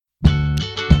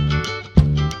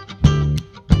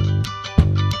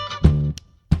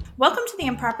Welcome to the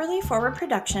Improperly Forward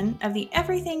production of the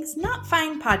Everything's Not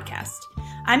Fine podcast.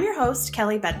 I'm your host,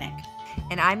 Kelly Budnick.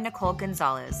 And I'm Nicole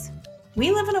Gonzalez. We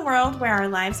live in a world where our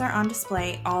lives are on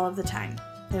display all of the time.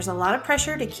 There's a lot of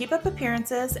pressure to keep up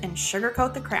appearances and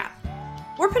sugarcoat the crap.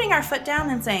 We're putting our foot down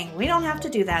and saying we don't have to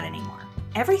do that anymore.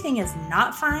 Everything is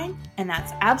not fine, and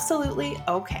that's absolutely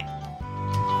okay.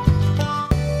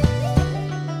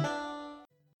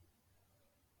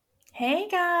 Hey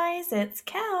guys, it's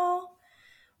Kel.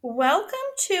 Welcome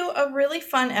to a really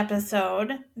fun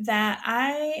episode that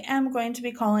I am going to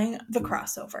be calling the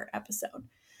crossover episode.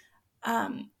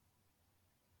 I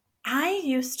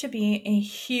used to be a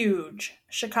huge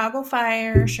Chicago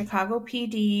Fire, Chicago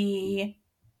PD,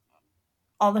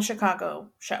 all the Chicago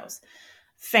shows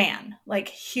fan, like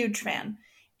huge fan.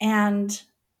 And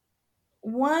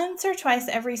once or twice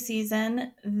every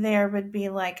season, there would be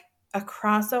like a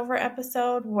crossover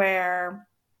episode where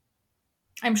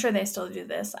I'm sure they still do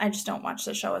this. I just don't watch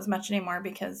the show as much anymore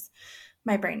because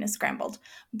my brain is scrambled.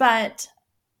 But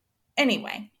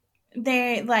anyway,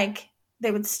 they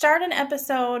would start an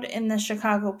episode in the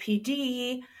Chicago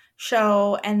PD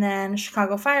show, and then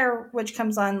Chicago Fire, which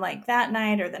comes on like that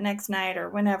night or the next night or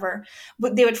whenever,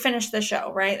 but they would finish the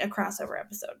show, right? A crossover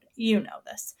episode. You know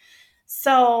this.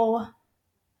 So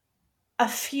a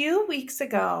few weeks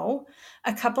ago,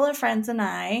 a couple of friends and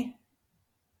I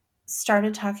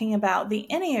started talking about the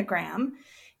Enneagram,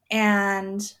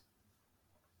 and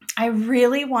I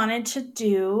really wanted to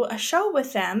do a show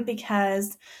with them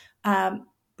because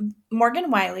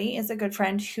Morgan Wiley is a good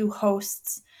friend who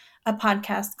hosts a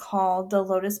podcast called the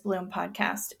Lotus Bloom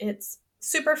Podcast. It's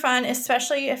super fun,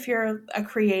 especially if you're a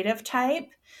creative type.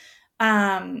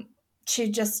 She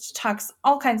just talks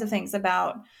all kinds of things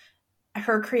about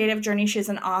her creative journey. She's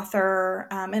an author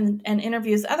and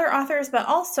interviews other authors, but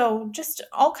also just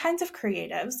all kinds of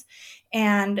creatives.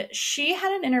 And she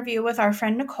had an interview with our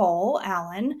friend Nicole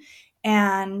Allen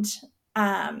and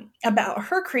about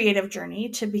her creative journey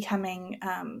to becoming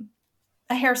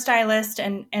a hairstylist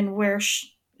and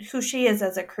who she is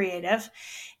as a creative.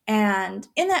 And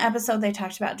in that episode, they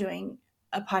talked about doing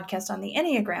a podcast on the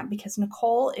Enneagram because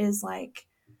Nicole is like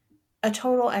a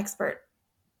total expert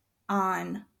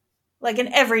on, like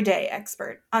an everyday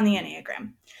expert on the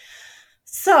Enneagram.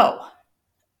 So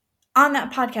on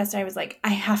that podcast, I was like, I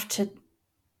have to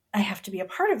be a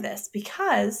part of this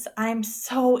because I'm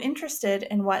so interested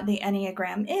in what the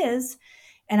Enneagram is,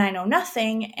 and I know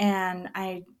nothing, and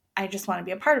I just want to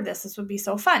be a part of this. This would be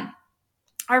so fun.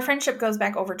 Our friendship goes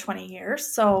back over 20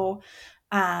 years. So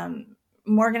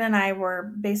Morgan and I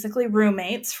were basically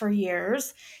roommates for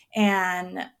years,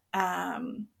 and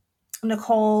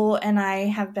Nicole and I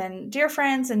have been dear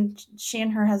friends, and she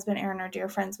and her husband Aaron are dear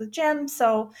friends with Jim.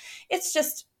 So it's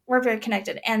just, we're very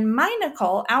connected. And my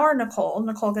Nicole, our Nicole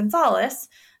Gonzalez,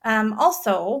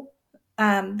 Nicole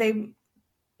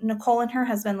and her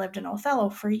husband lived in Othello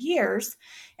for years.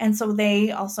 And so they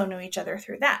also knew each other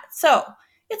through that. So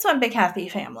it's one big happy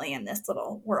family in this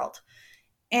little world.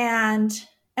 And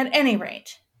at any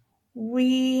rate,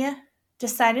 we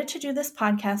decided to do this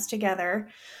podcast together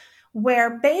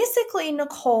where basically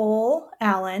Nicole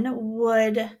Allen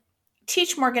would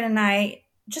teach Morgan and I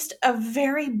just a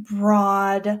very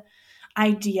broad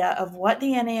idea of what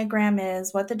the Enneagram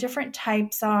is, what the different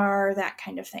types are, that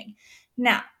kind of thing.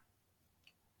 Now,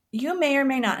 you may or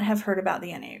may not have heard about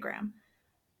the Enneagram.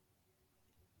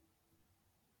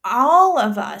 All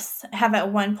of us have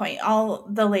at one point, all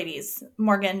the ladies,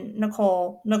 Morgan,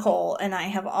 Nicole, and I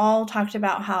have all talked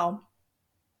about how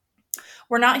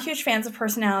we're not huge fans of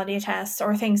personality tests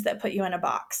or things that put you in a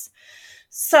box.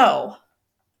 So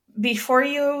before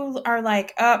you are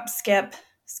like, oh, skip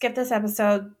this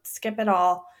episode, skip it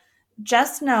all,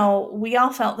 just know we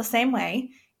all felt the same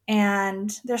way.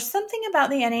 And there's something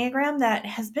about the Enneagram that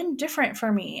has been different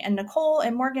for me. And Nicole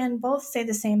and Morgan both say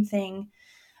the same thing.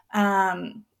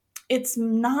 It's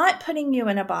not putting you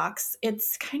in a box.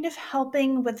 It's kind of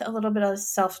helping with a little bit of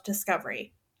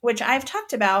self-discovery, which I've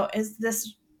talked about is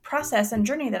this process and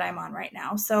journey that I'm on right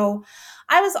now. So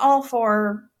I was all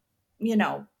for,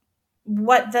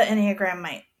 what the Enneagram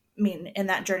might mean in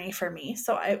that journey for me.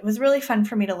 So it was really fun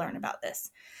for me to learn about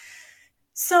this.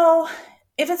 So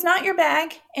if it's not your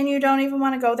bag and you don't even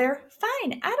want to go there,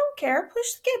 fine. I don't care. Push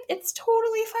skip. It's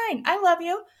totally fine. I love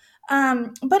you.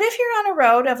 But if you're on a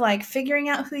road of like figuring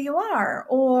out who you are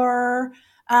or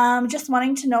just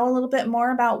wanting to know a little bit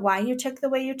more about why you tick the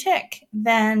way you tick,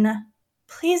 then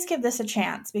please give this a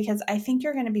chance because I think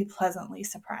you're going to be pleasantly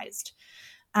surprised.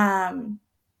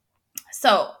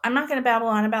 So I'm not going to babble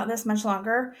on about this much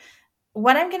longer.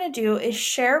 What I'm going to do is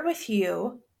share with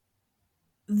you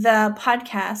the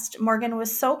podcast, Morgan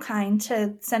was so kind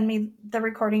to send me the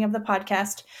recording of the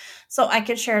podcast so I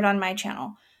could share it on my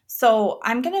channel. So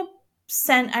I'm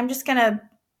just going to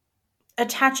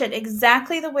attach it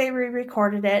exactly the way we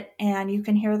recorded it, and you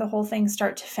can hear the whole thing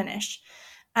start to finish.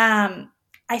 I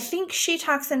think she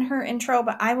talks in her intro,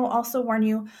 but I will also warn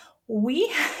you, we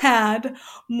had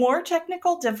more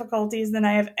technical difficulties than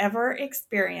I have ever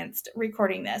experienced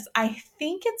recording this. I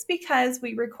think it's because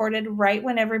we recorded right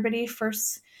when everybody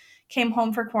first came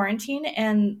home for quarantine,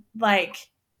 and like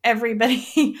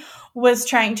everybody was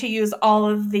trying to use all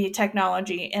of the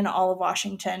technology in all of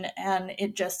Washington, and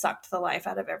it just sucked the life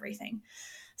out of everything.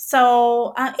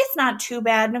 So it's not too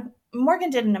bad. Morgan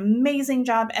did an amazing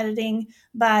job editing,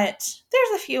 but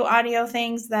there's a few audio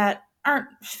things that aren't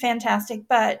fantastic,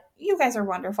 but you guys are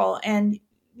wonderful and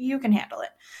you can handle it.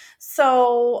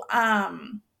 So,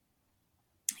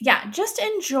 yeah, just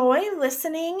enjoy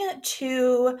listening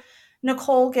to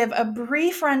Nicole give a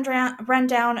brief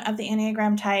rundown of the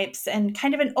Enneagram types and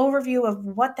kind of an overview of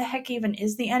what the heck even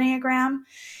is the Enneagram.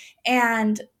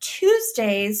 And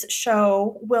Tuesday's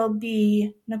show will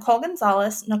be Nicole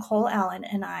Gonzalez, Nicole Allen,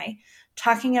 and I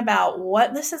talking about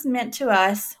what this has meant to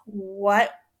us,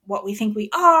 what we think we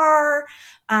are,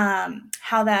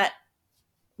 how that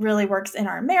really works in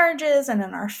our marriages and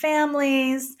in our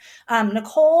families.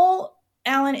 Nicole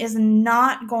Allen is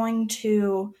not going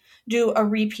to do a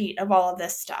repeat of all of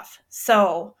this stuff.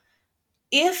 So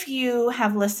if you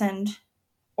have listened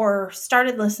or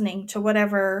started listening to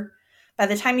whatever, by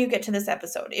the time you get to this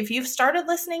episode, if you've started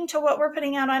listening to what we're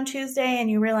putting out on Tuesday and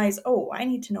you realize, oh, I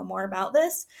need to know more about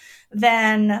this,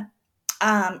 then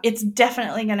it's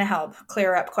definitely going to help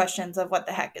clear up questions of what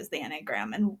the heck is the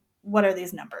Enneagram and what are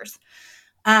these numbers.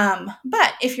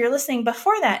 But if you're listening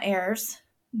before that airs,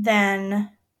 then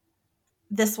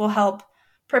this will help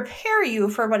prepare you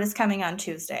for what is coming on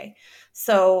Tuesday.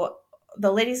 So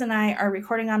the ladies and I are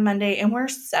recording on Monday, and we're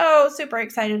so super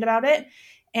excited about it.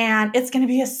 And it's going to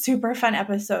be a super fun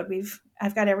episode.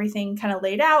 I've got everything kind of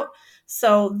laid out.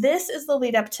 So this is the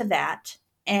lead up to that.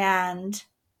 And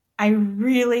I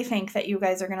really think that you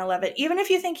guys are going to love it. Even if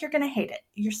you think you're going to hate it,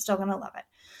 you're still going to love it.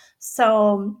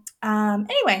 So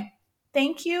anyway,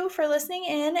 thank you for listening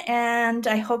in, and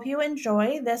I hope you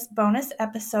enjoy this bonus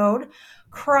episode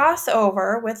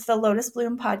crossover with the Lotus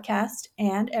Bloom podcast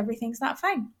and Everything's Not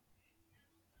Fine.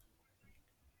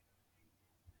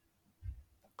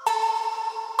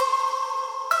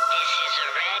 This is a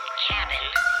Red Cabin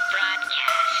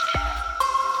broadcast.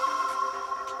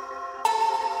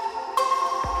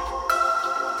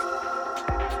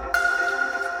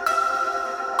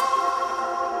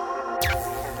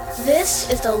 This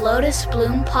is the Lotus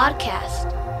Bloom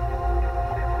podcast.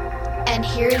 And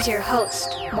here's your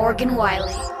host, Morgan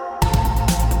Wiley.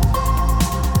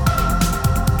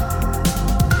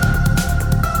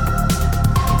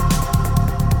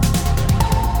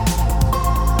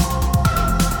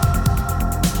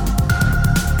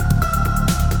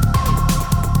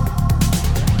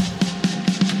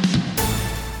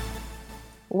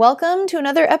 Welcome to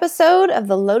another episode of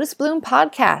the Lotus Bloom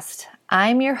podcast.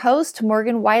 I'm your host,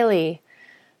 Morgan Wiley.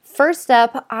 First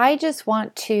up, I just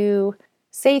want to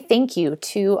say thank you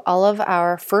to all of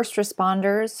our first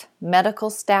responders, medical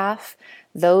staff,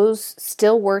 those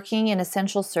still working in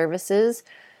essential services.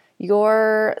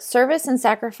 Your service and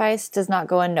sacrifice does not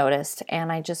go unnoticed,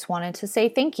 and I just wanted to say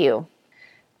thank you.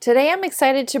 Today I'm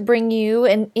excited to bring you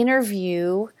an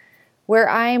interview where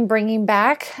I'm bringing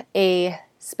back a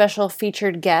special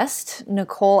featured guest.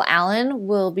 Nicole Allen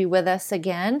will be with us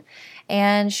again,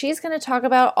 and she's going to talk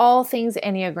about all things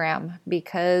Enneagram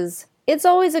because it's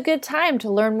always a good time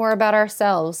to learn more about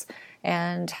ourselves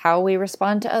and how we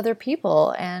respond to other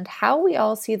people and how we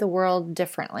all see the world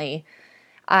differently.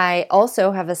 I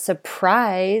also have a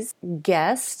surprise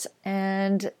guest,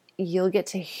 and you'll get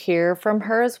to hear from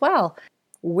her as well.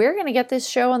 We're going to get this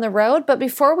show on the road, but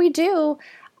before we do,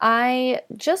 I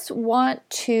just want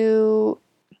to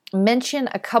mention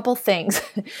a couple things.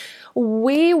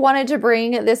 We wanted to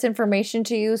bring this information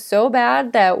to you so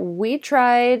bad that we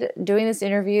tried doing this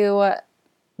interview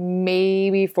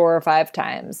maybe 4 or 5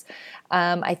 times.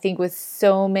 I think with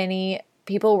so many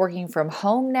people working from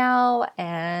home now,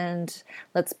 and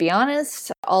let's be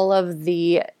honest, all of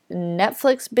the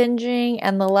Netflix binging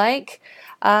and the like,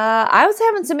 I was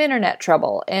having some internet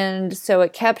trouble, and so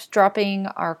it kept dropping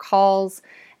our calls,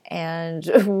 and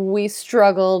we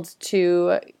struggled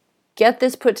to get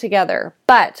this put together,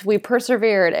 but we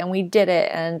persevered and we did it,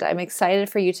 and I'm excited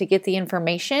for you to get the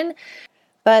information.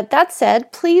 But that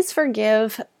said, please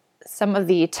forgive some of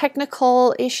the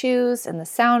technical issues and the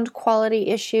sound quality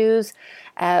issues.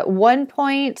 At one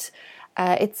point,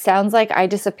 It sounds like I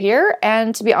disappear.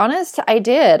 And to be honest, I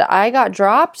did. I got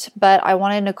dropped, but I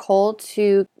wanted Nicole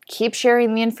to keep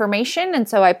sharing the information. And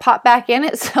so I popped back in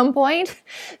at some point.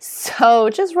 So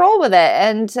just roll with it.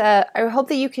 And I hope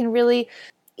that you can really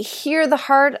hear the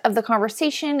heart of the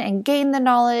conversation and gain the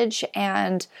knowledge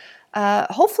and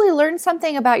hopefully learn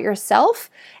something about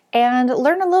yourself and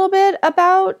learn a little bit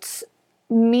about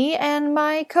me and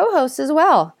my co-host as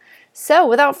well. So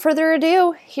without further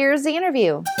ado, here's the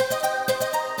interview.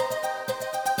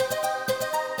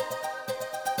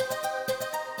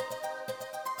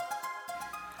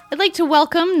 I'd like to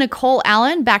welcome Nicole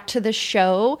Allen back to the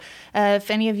show.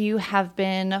 If any of you have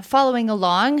been following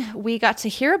along, we got to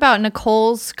hear about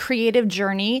Nicole's creative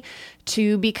journey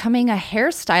to becoming a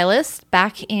hairstylist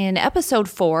back in episode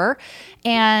 4.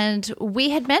 And we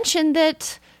had mentioned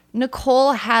that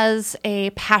Nicole has a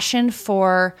passion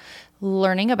for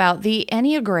learning about the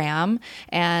Enneagram.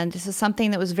 And this is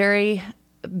something that was very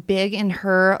big in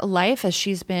her life as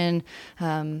she's been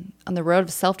on the road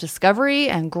of self-discovery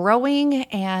and growing.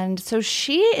 And so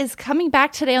she is coming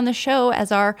back today on the show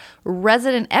as our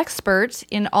resident expert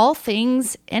in all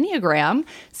things Enneagram.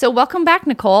 So welcome back,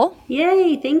 Nicole.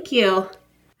 Yay, thank you.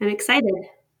 I'm excited.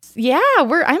 Yeah,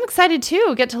 I'm excited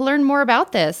too, get to learn more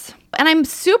about this. And I'm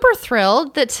super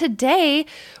thrilled that today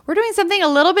we're doing something a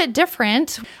little bit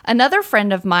different. Another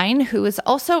friend of mine who is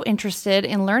also interested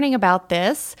in learning about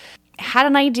this had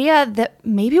an idea that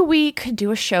maybe we could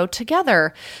do a show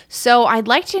together. So I'd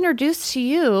like to introduce to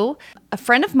you a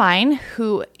friend of mine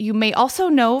who you may also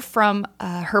know from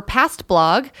her past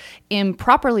blog,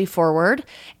 Improperly Forward,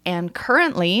 and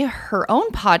currently her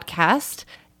own podcast,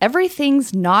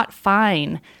 Everything's Not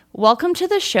Fine. Welcome to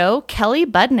the show, Kelly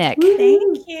Budnick.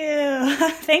 Thank you.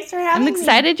 Thanks for having me. I'm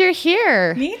excited you're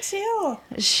here. Me too.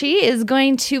 She is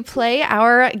going to play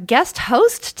our guest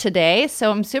host today, so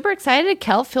I'm super excited.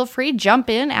 Kel, feel free, jump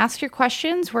in, ask your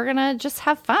questions. We're going to just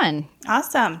have fun.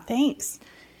 Awesome. Thanks.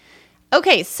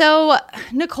 Okay, so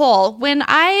Nicole, when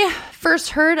I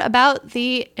first heard about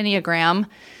the Enneagram,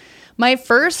 my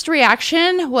first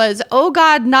reaction was, oh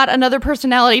God, not another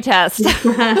personality test.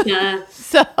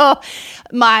 So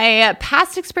my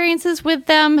past experiences with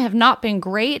them have not been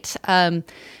great. I've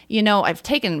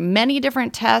taken many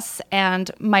different tests, and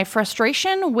my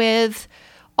frustration with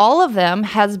all of them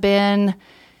has been,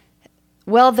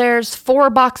 well, there's 4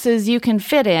 boxes you can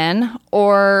fit in,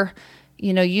 or,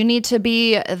 you need to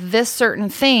be this certain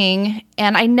thing.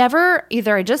 And I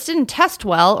just didn't test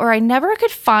well, or I never could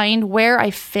find where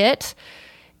I fit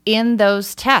in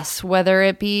those tests, whether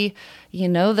it be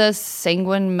the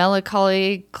sanguine,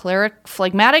 melancholy, choleric,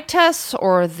 phlegmatic tests,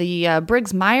 or the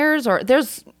Briggs-Myers, or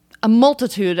there's a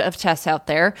multitude of tests out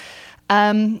there.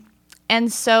 And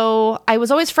so I was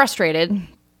always frustrated.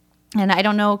 And I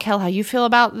don't know, Kel, how you feel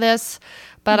about this,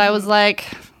 but I was like,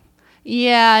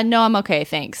 yeah, no, I'm okay,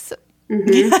 thanks.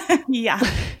 Mm-hmm. Yeah.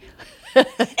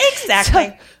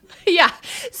 Exactly. Yeah.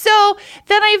 So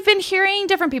then I've been hearing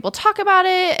different people talk about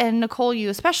it, and Nicole, you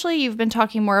especially, you've been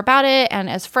talking more about it. And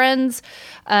as friends,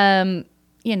 you're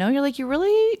like, you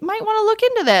really might want to look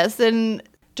into this, and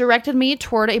directed me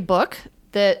toward a book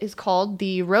that is called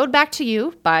The Road Back to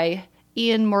You by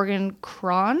Ian Morgan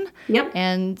Cron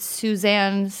and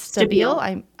Suzanne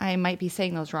Stabile. I might be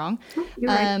saying those wrong. Oh, you're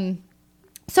right.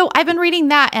 So I've been reading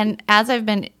that, and as I've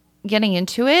been getting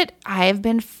into it, I've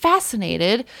been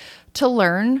fascinated to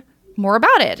learn more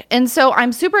about it. And so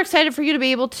I'm super excited for you to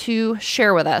be able to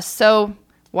share with us. So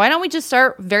why don't we just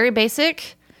start very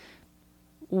basic?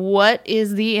 What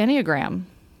is the Enneagram?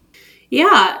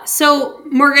 Yeah. So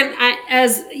Morgan,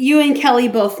 as you and Kelly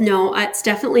both know, it's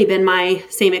definitely been my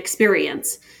same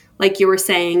experience. Like you were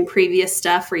saying, previous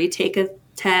stuff where you take a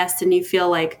test and you feel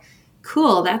like,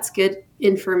 cool, that's good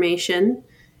information.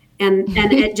 And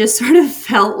it just sort of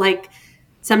felt like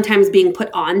sometimes being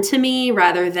put on to me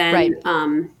rather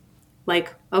than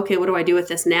like, okay, what do I do with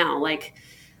this now? Like,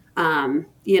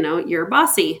 you're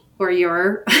bossy or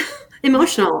you're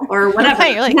emotional or whatever.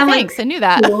 You're like, thanks, I knew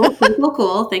that.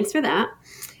 Cool. Thanks for that.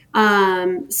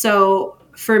 So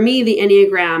for me, the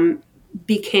Enneagram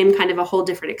became kind of a whole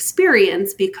different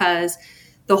experience because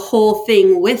the whole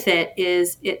thing with it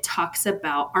is it talks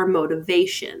about our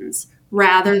motivations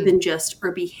rather than just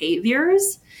our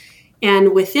behaviors.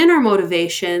 And within our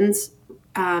motivations,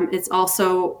 it's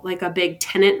also like a big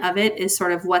tenet of it is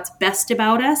sort of what's best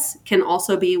about us can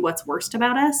also be what's worst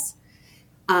about us,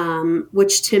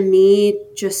 which to me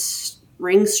just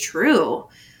rings true.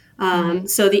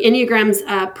 So the Enneagram's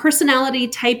personality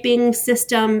typing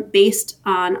system based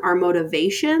on our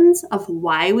motivations of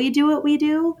why we do what we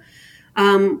do.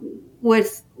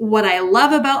 With what I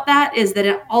love about that is that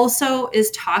it also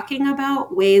is talking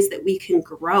about ways that we can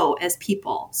grow as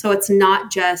people. So it's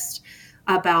not just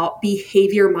about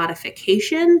behavior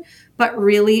modification, but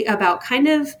really about kind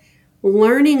of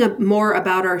learning more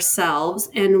about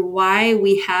ourselves and why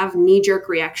we have knee-jerk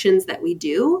reactions that we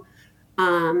do.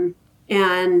 And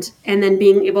then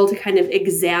being able to kind of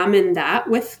examine that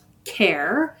with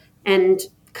care and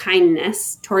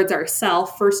kindness towards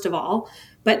ourselves, first of all,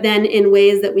 but then in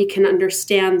ways that we can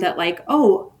understand that, like,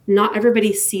 oh, not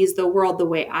everybody sees the world the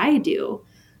way I do.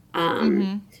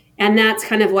 And that's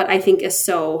kind of what I think is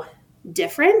so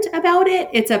different about it.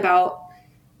 It's about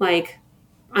like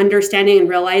understanding and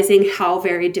realizing how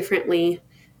very differently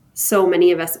so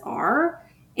many of us are.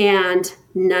 And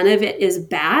none of it is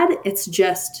bad. It's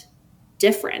just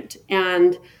different.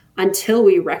 And until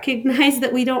we recognize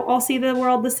that we don't all see the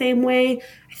world the same way,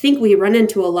 I think we run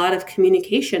into a lot of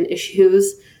communication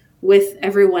issues with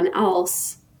everyone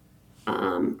else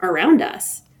around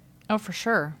us. Oh, for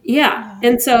sure. Yeah.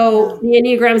 And so the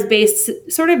Enneagram is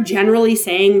based sort of generally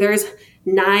saying there's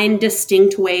 9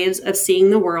 distinct ways of seeing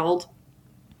the world.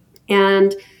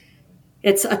 And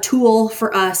it's a tool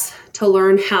for us to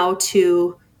learn how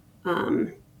to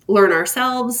learn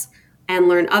ourselves and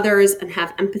learn others and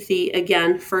have empathy,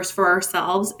 again, first for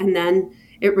ourselves. And then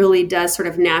it really does sort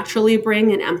of naturally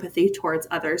bring an empathy towards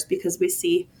others because we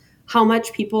see how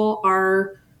much people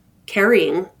are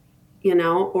carrying, you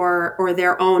know, or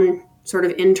their own sort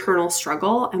of internal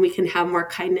struggle. And we can have more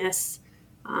kindness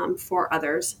for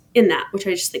others in that, which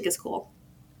I just think is cool.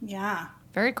 Yeah.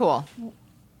 Very cool.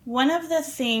 One of the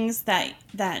things that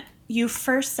you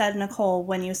first said, Nicole,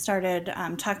 when you started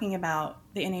talking about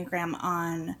the Enneagram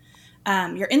on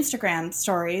your Instagram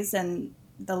stories and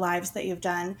the lives that you've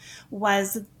done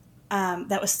was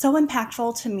that was so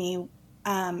impactful to me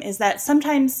is that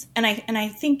sometimes, and I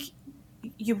think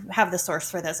you have the source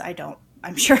for this, I don't,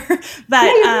 I'm sure,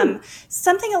 but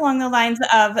something along the lines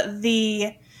of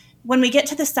when we get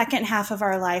to the second half of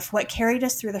our life, what carried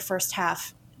us through the first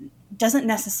half doesn't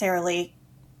necessarily,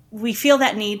 we feel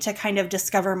that need to kind of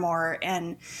discover more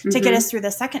and to get us through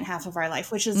the second half of our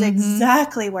life, which is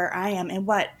exactly where I am. And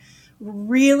what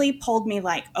really pulled me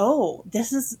like, oh,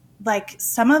 this is like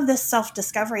some of this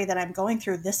self-discovery that I'm going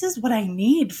through. This is what I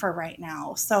need for right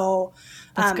now. So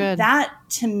that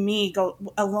to me go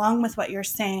along with what you're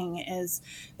saying is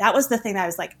that was the thing that I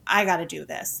was like, I got to do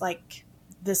this. Like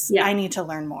this, I need to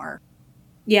learn more.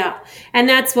 Yeah. And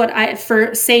that's what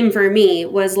same for me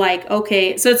was like,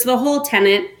 okay, so it's the whole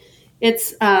tenet.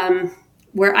 It's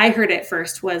where I heard it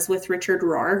first was with Richard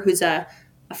Rohr, who's a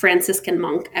Franciscan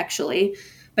monk actually,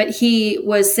 but he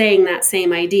was saying that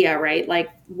same idea, right? Like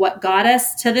what got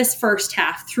us to this first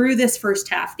half, through this first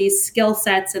half, these skill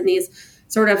sets and these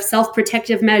sort of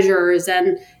self-protective measures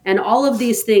and all of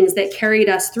these things that carried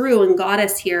us through and got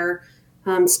us here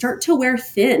start to wear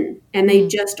thin, and they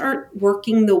just aren't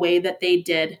working the way that they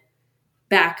did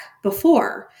back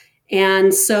before.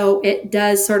 And so it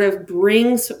does sort of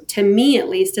brings, to me at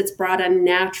least, it's brought a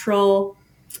natural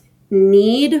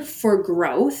need for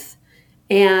growth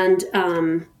and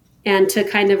to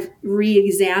kind of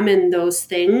re-examine those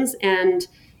things and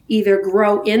either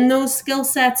grow in those skill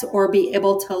sets or be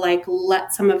able to like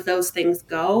let some of those things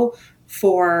go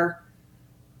for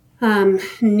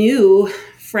new,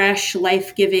 fresh,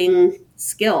 life-giving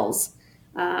skills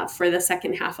for the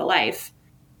second half of life.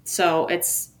 So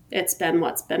it's been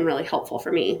what's been really helpful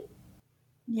for me.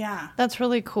 Yeah. That's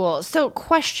really cool. So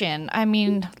question, I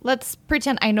mean, let's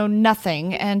pretend I know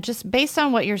nothing. And just based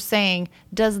on what you're saying,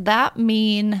 does that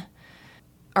mean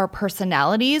our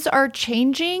personalities are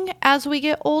changing as we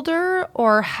get older?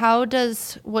 Or how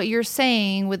does what you're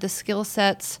saying with the skill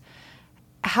sets,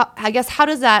 how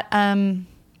does that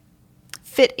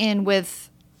fit in with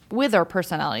our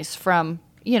personalities from,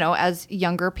 you know, as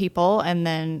younger people and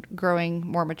then growing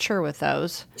more mature with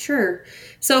those? Sure.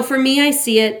 So for me, I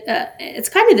see it, it's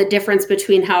kind of the difference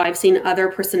between how I've seen other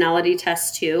personality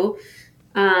tests too.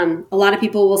 A lot of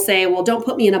people will say, well, don't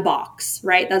put me in a box,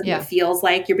 right? That's what it feels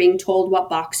like. You're being told what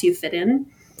box you fit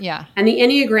in. Yeah. And the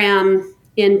Enneagram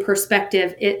in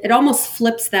perspective, it almost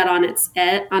flips that on its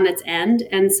end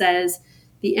and says,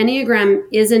 the Enneagram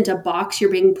isn't a box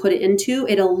you're being put into.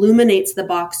 It illuminates the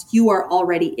box you are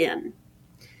already in.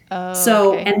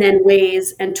 And then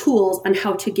ways and tools on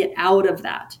how to get out of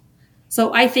that.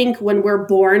 So I think when we're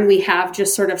born, we have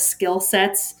just sort of skill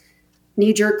sets,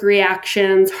 knee-jerk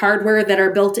reactions, hardware that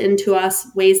are built into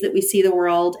us, ways that we see the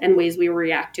world and ways we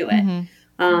react to it.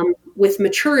 With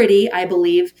maturity, I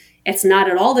believe it's not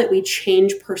at all that we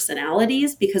change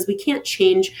personalities because we can't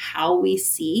change how we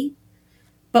see,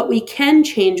 but we can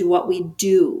change what we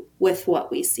do with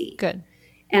what we see. Good.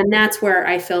 And that's where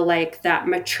I feel like that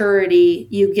maturity,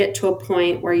 you get to a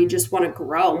point where you just want to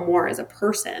grow more as a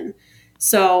person.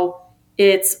 So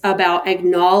it's about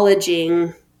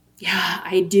acknowledging, yeah,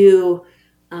 I do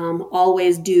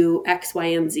always do X, Y,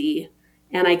 and Z.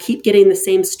 And I keep getting the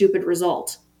same stupid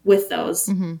result with those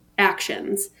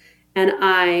actions. And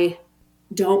I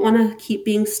don't want to keep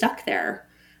being stuck there.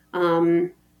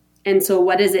 And so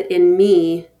what is it in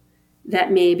me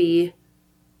that maybe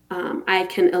I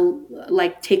can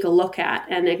take a look at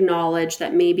and acknowledge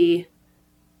that maybe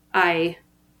I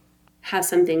have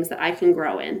some things that I can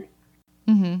grow in.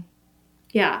 Mm-hmm.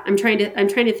 Yeah, I'm trying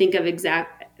to think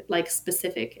of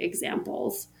specific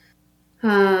examples.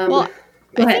 Well,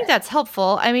 I think that's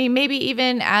helpful. I mean, maybe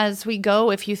even as we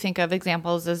go, if you think of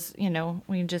examples, as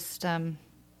we just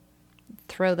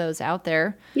throw those out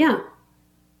there. Yeah.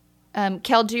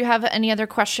 Kel, do you have any other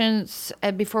questions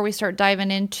before we start diving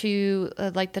into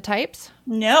the types?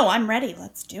 No, I'm ready.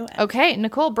 Let's do it. Okay,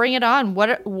 Nicole, bring it on.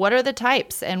 What are the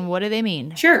types and what do they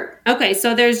mean? Sure. Okay,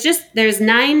 so there's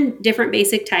 9 different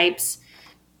basic types.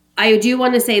 I do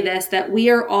want to say this, that we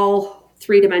are all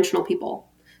 3-dimensional people.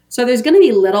 So there's going to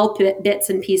be little bits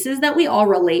and pieces that we all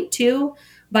relate to,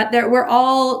 but we're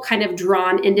all kind of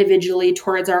drawn individually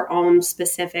towards our own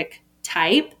specific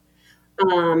type.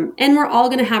 And we're all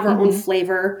going to have our own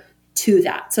flavor to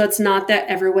that. So it's not that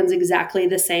everyone's exactly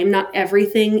the same. Not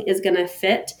everything is going to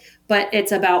fit, but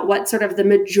it's about what sort of the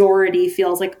majority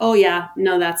feels like, oh yeah,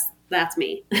 no, that's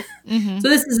me. So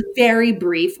this is a very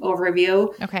brief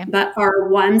overview. Okay. But our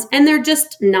ones, and they're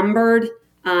just numbered.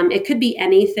 It could be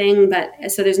anything,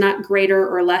 but so there's not greater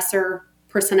or lesser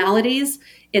personalities.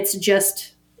 It's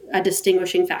just a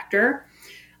distinguishing factor.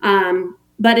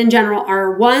 But in general,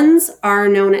 our ones are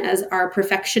known as our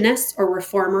perfectionists or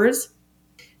reformers.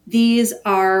 These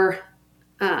are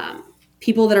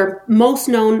people that are most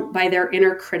known by their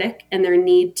inner critic and their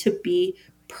need to be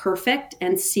perfect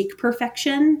and seek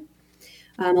perfection.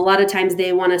 A lot of times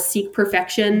they want to seek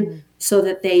perfection so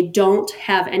that they don't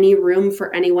have any room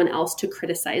for anyone else to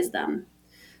criticize them.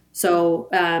 So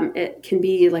it can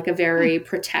be like a very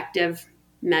protective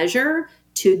measure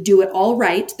to do it all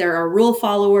right. There are rule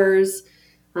followers.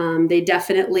 They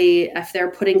definitely, if they're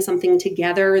putting something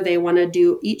together, they want to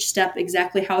do each step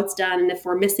exactly how it's done. And if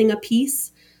we're missing a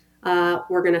piece,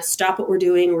 we're going to stop what we're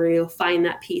doing. We're going to find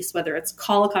that piece, whether it's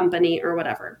call a company or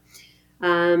whatever.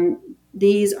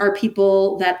 These are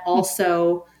people that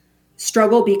also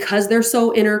struggle because they're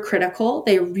so inner critical.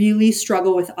 They really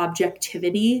struggle with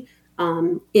objectivity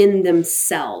in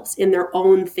themselves, in their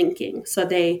own thinking. So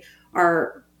they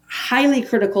are highly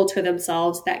critical to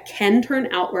themselves. That can turn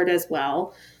outward as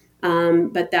well.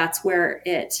 But that's where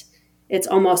it's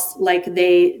almost like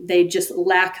they just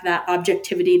lack that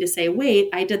objectivity to say, wait,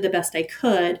 I did the best I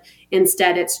could.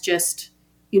 Instead, it's just,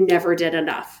 you never did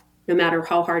enough. No matter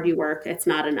how hard you work, it's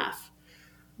not enough.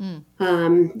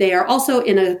 They are also,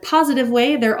 in a positive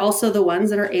way, they're also the ones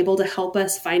that are able to help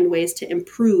us find ways to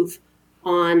improve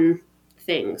on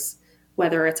things,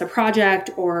 whether it's a project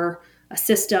or a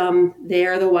system. They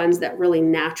are the ones that really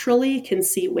naturally can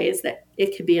see ways that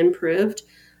it could be improved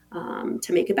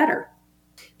to make it better.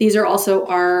 These are also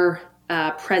our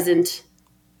present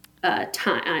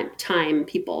time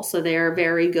people. So they are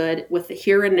very good with the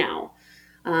here and now.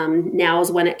 Now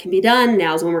is when it can be done.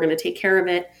 Now is when we're going to take care of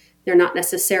it. They're not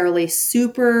necessarily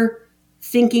super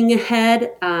thinking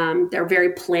ahead. They're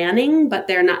very planning, but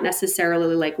they're not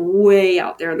necessarily like way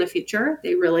out there in the future.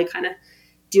 They really kind of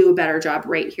do a better job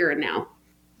right here and now.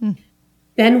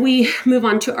 Then we move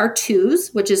on to our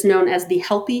 2s, which is known as the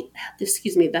helper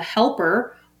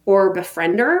or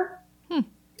befriender.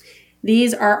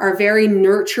 These are our very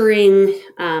nurturing,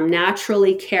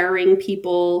 naturally caring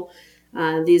people.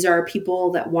 These are people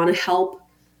that want to help.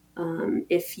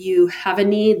 If you have a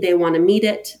need, they want to meet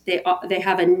it. They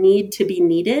have a need to be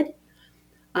needed.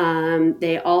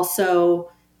 They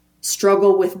also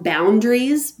struggle with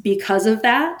boundaries because of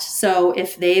that. So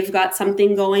if they've got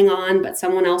something going on, but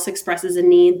someone else expresses a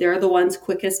need, they're the ones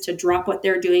quickest to drop what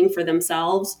they're doing for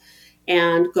themselves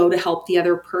and go to help the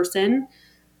other person.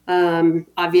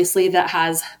 Obviously that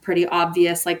has pretty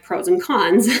obvious pros and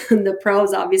cons. The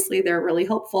pros, obviously, they're really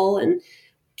helpful and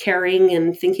caring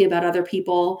and thinking about other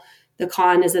people. The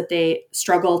con is that they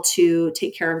struggle to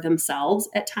take care of themselves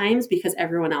at times because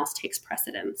everyone else takes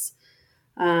precedence.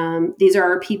 These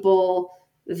are people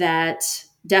that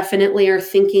definitely are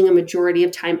thinking a majority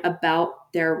of time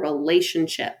about their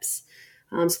relationships.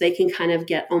 So they can kind of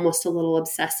get almost a little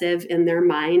obsessive in their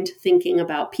mind, thinking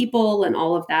about people and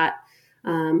all of that,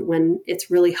 when it's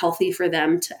really healthy for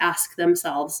them to ask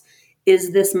themselves,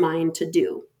 is this mine to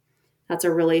do? That's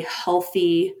a really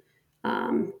healthy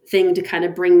thing to kind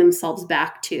of bring themselves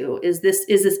back to. Is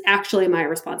this actually my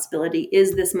responsibility?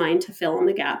 Is this mine to fill in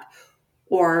the gap?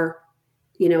 Or,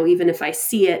 even if I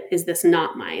see it, is this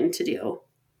not mine to do?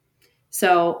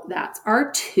 So that's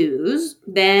our 2s.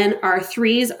 Then our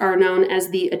 3s are known as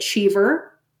the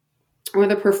achiever or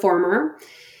the performer.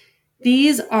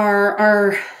 These are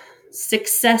our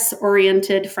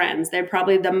success-oriented friends. They're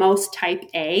probably the most type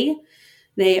A.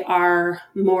 They are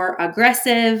more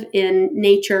aggressive in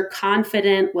nature,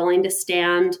 confident, willing to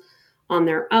stand on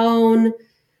their own.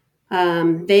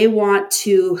 They want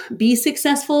to be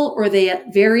successful, or they,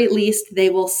 at very least, they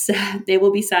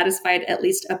will be satisfied at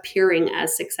least appearing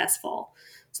as successful.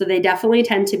 So they definitely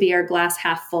tend to be our glass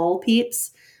half full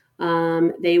peeps.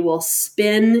 They will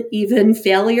spin even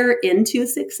failure into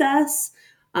success.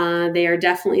 They are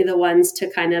definitely the ones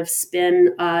to kind of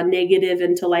spin negative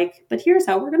into but here's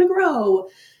how we're going to grow.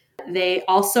 They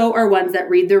also are ones that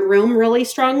read the room really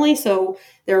strongly. So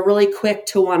they're really quick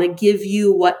to want to give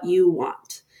you what you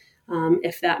want.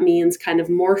 If that means kind of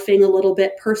morphing a little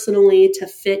bit personally to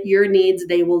fit your needs,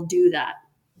 they will do that.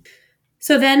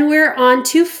 So then we're on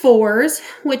to 4s,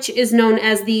 which is known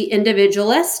as the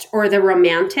individualist or the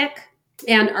romantic.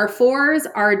 And our 4s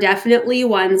are definitely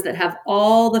ones that have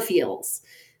all the feels.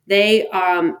 They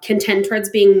can tend towards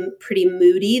being pretty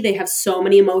moody. They have so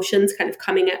many emotions kind of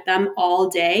coming at them all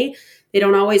day. They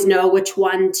don't always know which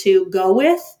one to go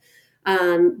with.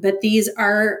 But these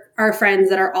are our friends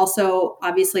that are also,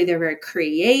 obviously, they're very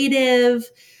creative.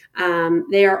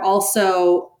 They are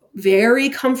also very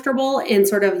comfortable in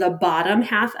sort of the bottom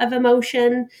half of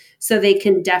emotion. So they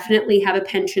can definitely have a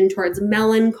penchant towards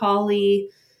melancholy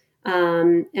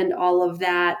and all of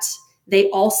that. They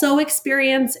also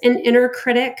experience an inner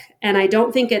critic. And I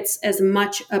don't think it's as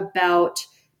much about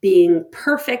being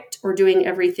perfect or doing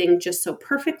everything just so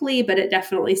perfectly, but it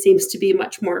definitely seems to be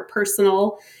much more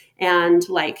personal and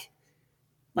like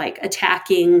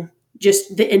attacking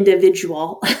just the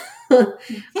individual.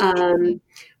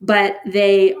 But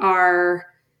they are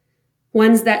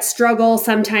ones that struggle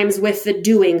sometimes with the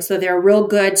doing. So they're real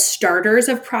good starters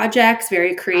of projects,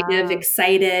 very creative,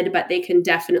 excited, but they can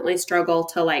definitely struggle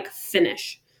to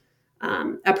finish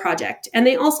a project. And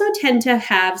they also tend to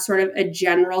have sort of a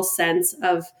general sense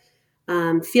of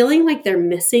feeling like they're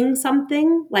missing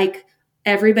something, like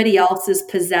everybody else is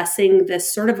possessing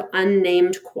this sort of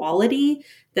unnamed quality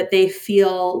that they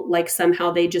feel like somehow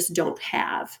they just don't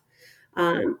have,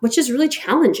 which is really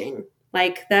challenging.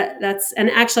 And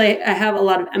actually I have a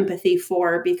lot of empathy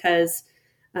for, because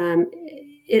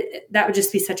that would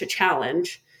just be such a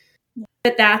challenge.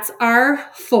 But that's our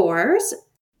 4s.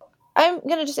 I'm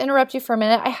going to just interrupt you for a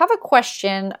minute. I have a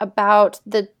question about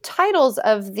the titles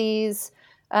of these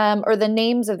or the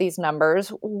names of these numbers.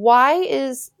 Why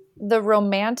is the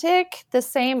romantic the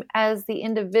same as the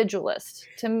individualist?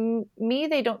 To me,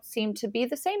 they don't seem to be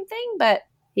the same thing, but...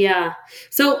 Yeah.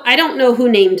 So I don't know who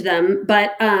named them,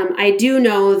 but I do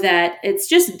know that it's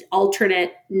just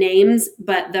alternate names,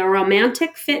 but the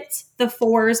romantic fits the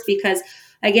 4s because,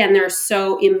 again, they're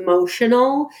so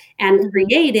emotional and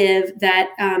creative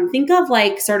that think of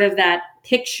sort of that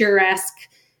picturesque,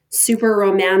 super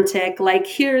romantic,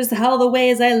 here's all the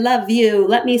ways I love you.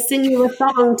 Let me sing you a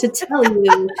song to tell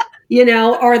you,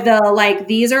 or the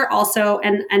these are also,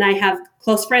 and I have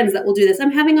close friends that will do this.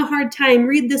 I'm having a hard time.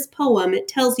 Read this poem. It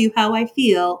tells you how I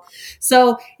feel.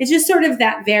 So it's just sort of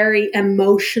that very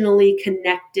emotionally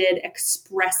connected,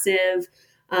 expressive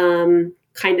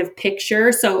kind of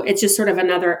picture. So it's just sort of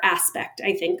another aspect,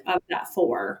 I think, of that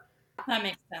 4. That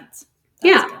makes sense.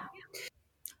 That's good.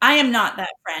 I am not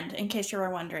that friend, in case you were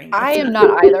wondering. I am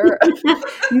not either.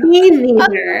 Me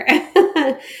neither.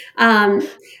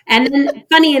 And then,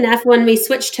 funny enough, when we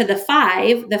switch to the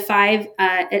 5,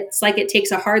 it's like it takes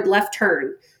a hard left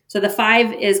turn. So the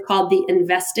 5 is called the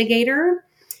investigator.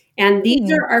 And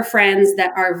these are our friends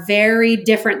that are very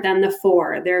different than the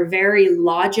 4. They're very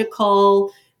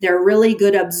logical. They're really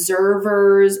good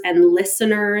observers and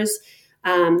listeners.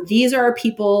 These are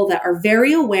people that are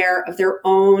very aware of their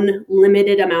own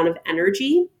limited amount of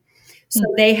energy. So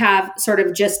they have sort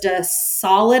of just a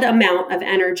solid amount of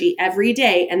energy every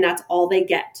day, and that's all they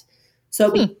get. So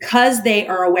because they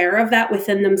are aware of that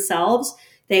within themselves,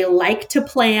 they like to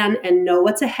plan and know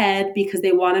what's ahead because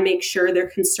they want to make sure they're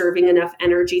conserving enough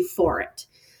energy for it.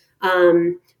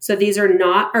 So these are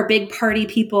not our big party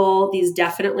people. These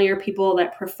definitely are people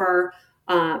that prefer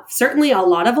certainly a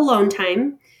lot of alone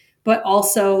time, but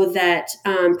also that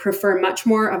prefer much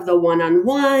more of the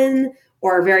one-on-one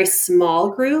or a very small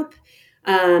group.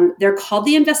 They're called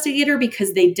the investigator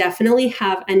because they definitely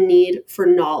have a need for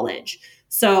knowledge.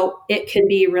 So it can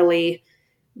be really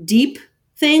deep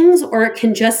things, or it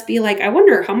can just be like, I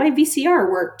wonder how my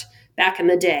VCR worked back in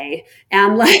the day.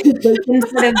 And like, they can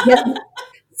sort of get,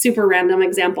 super random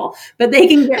example, but they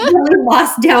can get really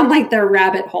lost down like their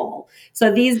rabbit hole.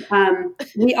 So these,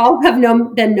 we all have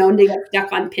been known to get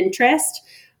stuck on Pinterest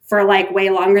for like way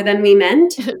longer than we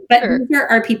meant. But Sure. these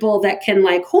are people that can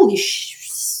like, holy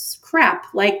crap,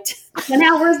 like 10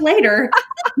 hours later.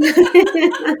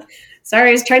 Sorry,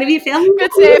 I was trying to be family.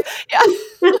 Good save. Yeah.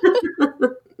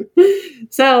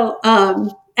 So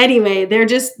anyway,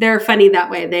 they're funny that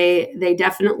way. They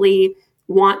definitely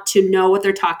want to know what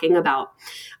they're talking about.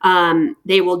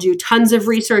 They will do tons of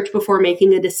research before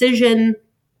making a decision.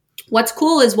 What's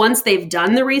cool is once they've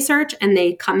done the research and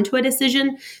they come to a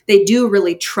decision, they do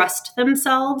really trust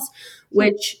themselves,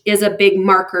 which is a big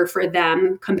marker for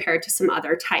them compared to some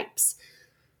other types.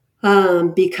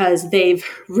 Because they've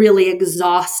really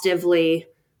exhaustively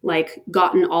like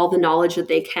gotten all the knowledge that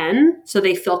they can. So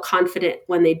they feel confident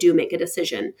when they do make a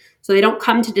decision. So they don't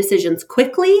come to decisions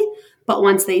quickly, but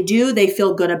once they do, they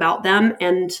feel good about them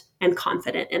and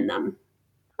confident in them.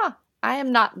 Huh. I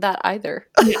am not that either.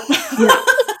 Yeah.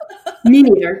 Me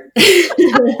neither.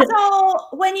 So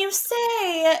when you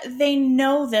say they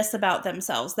know this about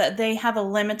themselves, that they have a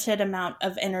limited amount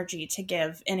of energy to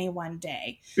give any one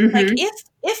day, Mhm. like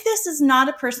if this is not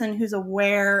a person who's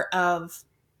aware of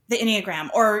the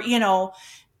Enneagram, or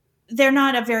they're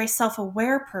not a very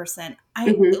self-aware person,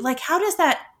 Mhm. like how does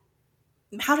that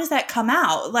come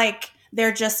out? Like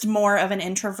they're just more of an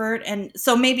introvert, and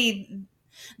so maybe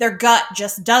their gut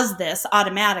just does this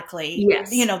automatically. Yes.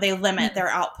 They limit their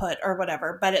output or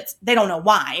whatever, but they don't know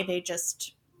why. They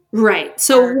just Right.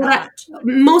 So are not.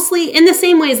 mostly in the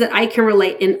same ways that I can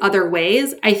relate in other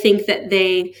ways, I think that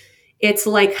it's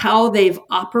like how they've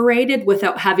operated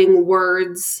without having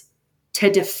words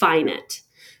to define it.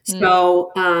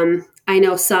 So I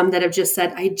know some that have just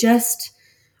said,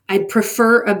 I'd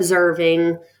prefer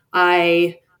observing.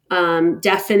 I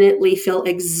definitely feel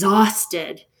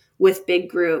exhausted with big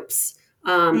groups.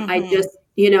 I just,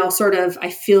 I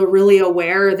feel really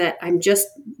aware that I'm just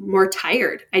more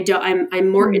tired. I'm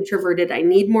more introverted. I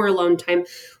need more alone time.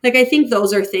 Like, I think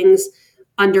those are things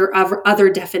under other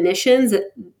definitions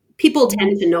that people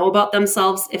tend to know about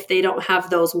themselves. If they don't have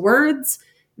those words,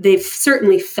 they've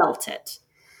certainly felt it.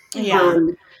 Yeah.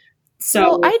 So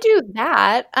Well, I do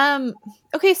that.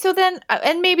 Okay, so then,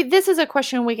 and maybe this is a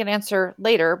question we can answer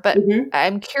later, but Mhm.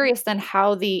 I'm curious then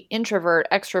how the introvert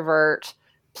extrovert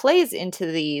plays into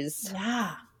these.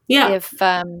 Yeah. If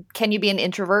can you be an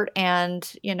introvert and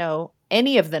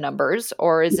any of the numbers,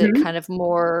 or is it Mhm. kind of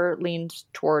more leaned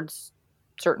towards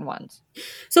certain ones?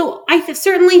 So I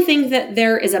certainly think that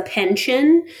there is a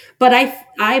pension, but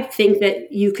I think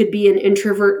that you could be an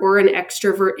introvert or an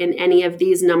extrovert in any of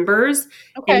these numbers.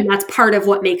 Okay. And that's part of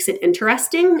what makes it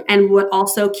interesting, and what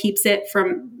also keeps it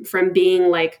from being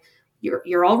like,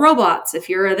 you're all robots. If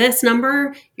you're this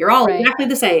number, you're all Right. exactly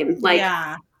the same. Like,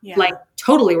 yeah. like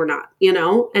totally we're not,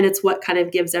 and it's what kind of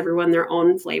gives everyone their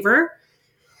own flavor.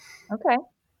 Okay.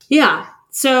 Yeah.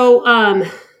 So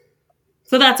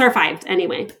so that's our 5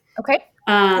 anyway. Okay.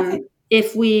 Okay.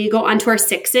 If we go on to our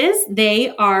 6s,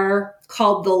 they are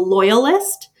called the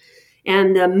loyalist.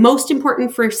 And the most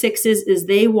important for 6s is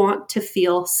they want to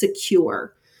feel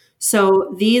secure.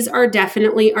 So these are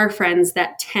definitely our friends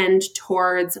that tend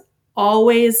towards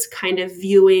always kind of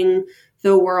viewing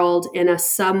the world in a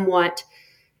somewhat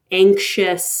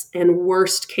anxious and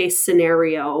worst case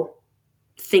scenario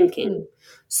thinking.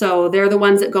 So they're the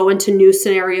ones that go into new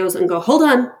scenarios and go, hold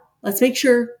on, let's make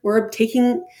sure we're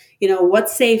taking,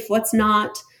 what's safe, what's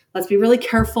not. Let's be really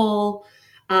careful.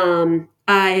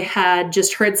 I had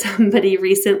just heard somebody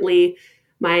recently,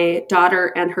 my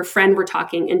daughter and her friend were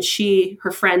talking, and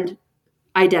her friend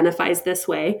identifies this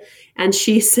way. And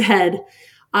she said,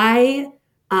 I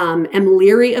am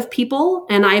leery of people,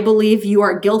 and I believe you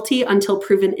are guilty until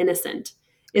proven innocent.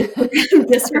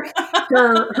 This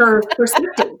her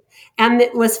perspective. And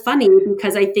it was funny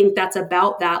because I think that's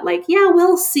about that, like, yeah,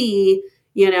 we'll see,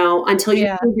 until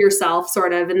you prove yourself,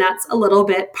 sort of. And that's a little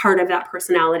bit part of that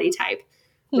personality type.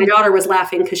 My daughter was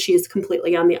laughing because she's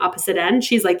completely on the opposite end.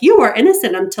 She's like, you are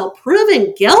innocent until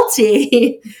proven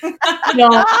guilty.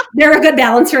 They're a good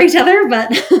balance for each other,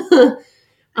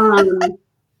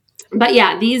 but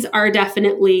yeah, these are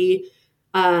definitely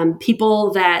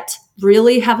people that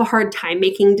really have a hard time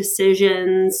making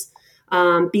decisions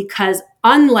because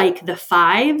unlike the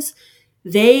 5s,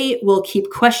 they will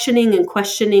keep questioning and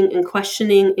questioning and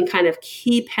questioning and kind of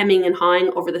keep hemming and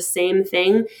hawing over the same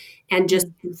thing and just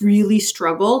really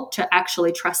struggle to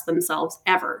actually trust themselves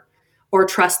ever or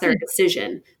trust their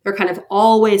decision. They're kind of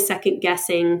always second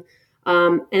guessing.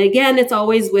 And again, it's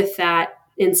always with that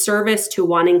in service to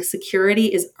wanting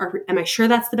security am I sure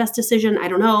that's the best decision? I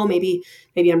don't know. Maybe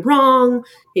I'm wrong.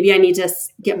 Maybe I need to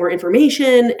get more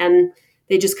information. And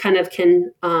they just kind of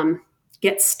can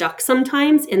get stuck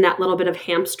sometimes in that little bit of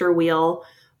hamster wheel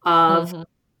of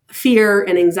fear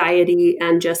and anxiety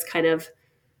and just kind of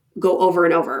go over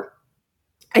and over.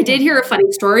 I did hear a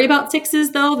funny story about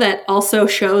sixes, though, that also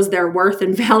shows their worth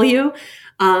and value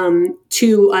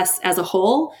to us as a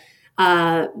whole.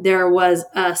 There was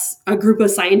a group of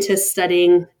scientists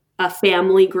studying a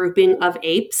family grouping of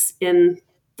apes in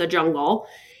the jungle.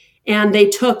 And they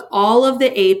took all of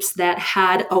the apes that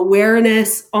had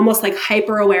awareness, almost like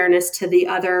hyper awareness to the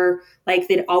other, like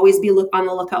they'd always be on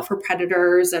the lookout for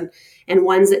predators, and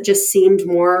ones that just seemed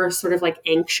more sort of like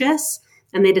anxious.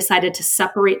 And they decided to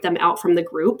separate them out from the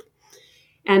group.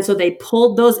 And so they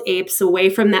pulled those apes away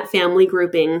from that family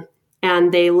grouping,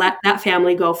 and they let that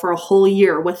family go for a whole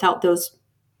year without those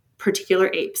particular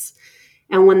apes.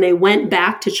 And when they went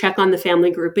back to check on the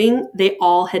family grouping, they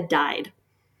all had died.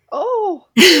 Oh,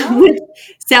 Which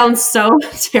sounds so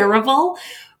terrible.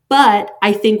 But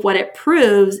I think what it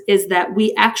proves is that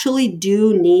we actually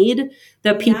do need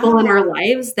the people in our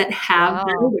lives that have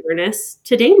that awareness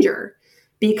to danger,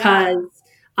 because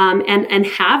and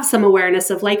have some awareness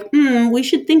of like, we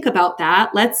should think about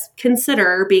that. Let's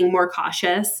consider being more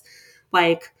cautious.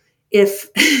 Like if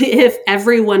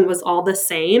everyone was all the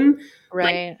same,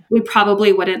 right, like, we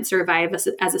probably wouldn't survive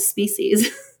as a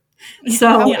species. So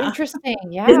how interesting.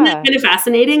 Yeah. Isn't that kind of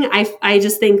fascinating? I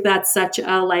just think that's such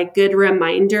a like good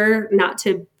reminder not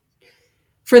to,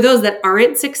 for those that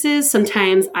aren't sixes,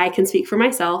 sometimes I can speak for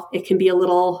myself. It can be a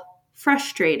little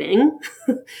frustrating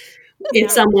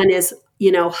if someone is,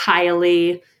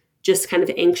 highly just kind of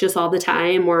anxious all the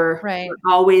time, or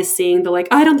always seeing the like,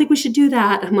 I don't think we should do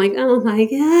that. I'm like, oh my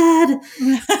God.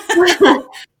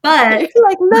 But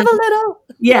like, live a little.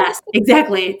 Yes,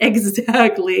 exactly.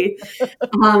 Let go,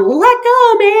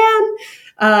 man.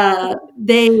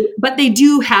 But they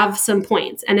do have some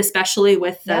points. And especially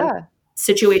with the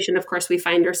situation, of course, we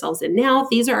find ourselves in now,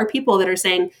 these are our people that are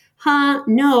saying,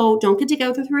 no, don't get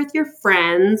together with your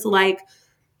friends. Like,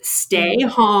 stay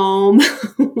home.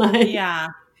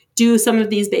 Do some of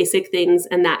these basic things.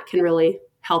 And that can really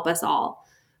help us all.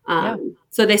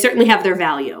 So they certainly have their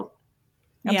value.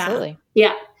 Absolutely.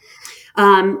 Yeah.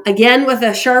 Again, with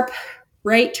a sharp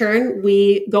right turn,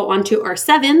 we go on to our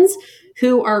sevens,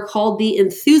 who are called the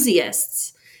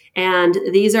enthusiasts. And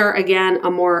these are, again,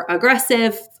 a more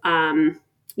aggressive,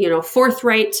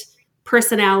 forthright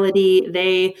personality.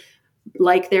 They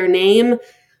like their name.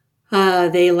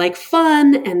 They like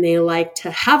fun, and they like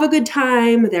to have a good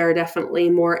time. They're definitely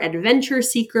more adventure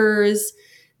seekers.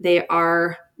 They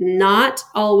are not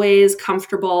always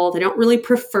comfortable. They don't really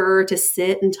prefer to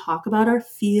sit and talk about our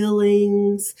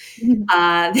feelings.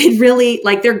 They really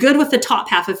they're good with the top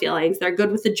half of feelings. They're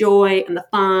good with the joy and the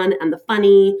fun and the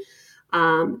funny.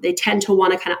 They tend to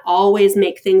want to kind of always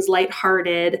make things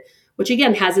lighthearted, which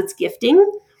again has its gifting.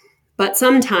 But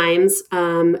sometimes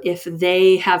if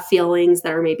they have feelings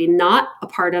that are maybe not a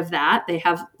part of that, they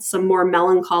have some more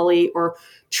melancholy or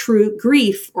true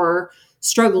grief or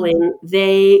struggling,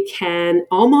 they can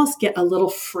almost get a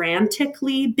little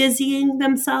frantically busying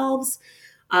themselves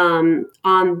on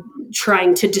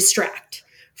trying to distract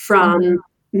from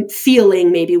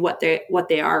feeling maybe what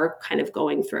they are kind of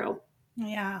going through.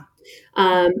 Yeah.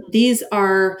 These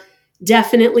are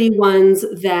definitely ones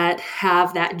that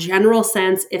have that general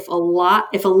sense, if a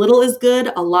little is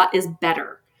good, a lot is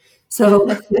better.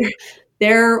 So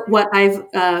they're what I've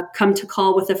come to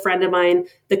call with a friend of mine,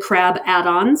 the crab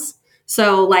add-ons.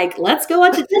 So like, let's go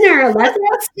out to dinner. Let's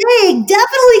have steak.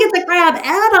 Definitely get the crab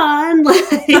add-on. Like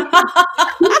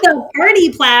the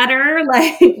party platter.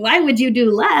 Like, why would you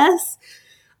do less?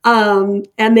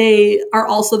 And they are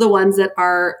also the ones that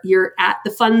you're at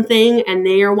the fun thing and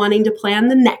they are wanting to plan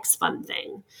the next fun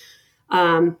thing.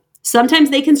 Sometimes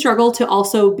they can struggle to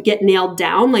also get nailed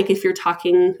down. Like if you're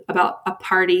talking about a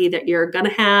party that you're going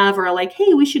to have, or like,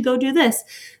 hey, we should go do this.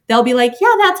 They'll be like,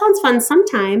 yeah, that sounds fun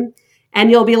sometime. And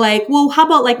you'll be like, well, how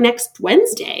about like next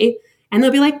Wednesday? And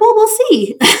they'll be like, well, we'll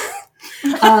see.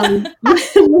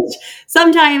 Which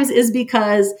sometimes is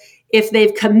because if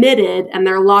they've committed and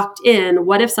they're locked in,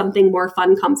 what if something more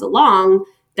fun comes along?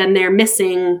 Then they're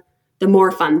missing the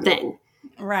more fun thing.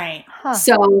 Right. Huh.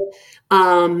 So,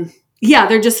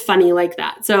 they're just funny like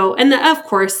that. So, and of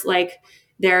course, like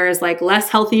there's like less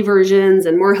healthy versions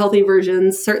and more healthy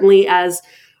versions. Certainly as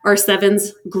our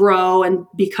sevens grow and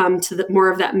become to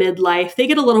more of that midlife, they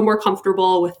get a little more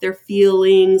comfortable with their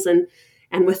feelings and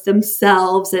with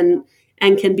themselves and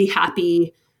can be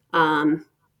happy, in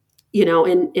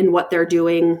what they're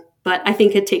doing But I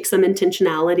think it takes some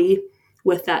intentionality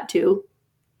with that too.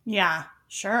 Yeah,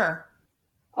 sure.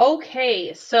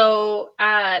 Okay, so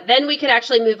then we could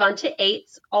actually move on to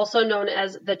 8s, also known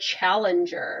as the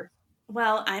challenger.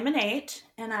 Well, I'm an 8,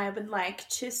 and I would like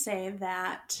to say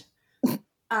that you're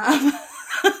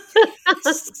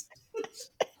such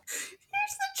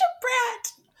a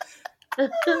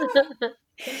brat.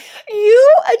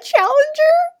 You a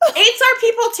challenger? 8s are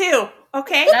people too,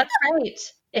 okay? That's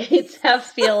right. 8s have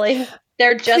feelings.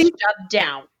 They're just shoved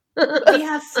down. We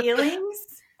have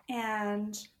feelings,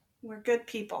 and we're good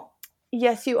people.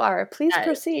 Yes, you are. Please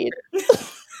proceed.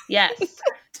 Yes.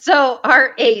 So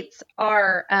our 8s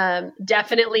are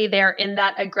definitely, they're in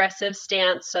that aggressive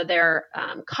stance. So they're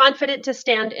confident to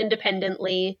stand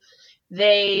independently.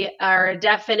 They are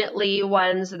definitely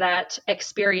ones that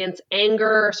experience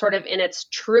anger sort of in its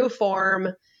true form.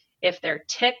 If they're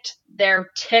ticked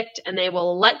and they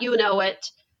will let you know it.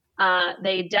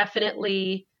 They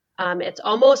definitely, it's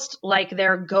almost like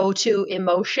their go-to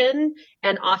emotion.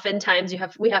 And oftentimes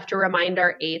we have to remind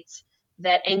our 8s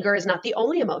that anger is not the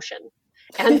only emotion.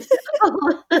 And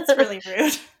so, That's really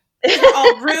rude. They're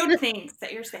all rude things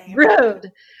that you're saying. Rude.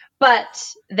 But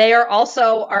they are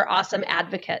also our awesome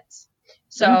advocates.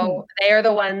 So they are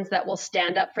the ones that will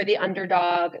stand up for the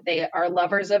underdog. They are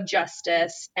lovers of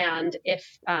justice. And if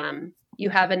you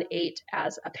have an 8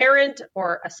 as a parent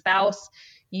or a spouse,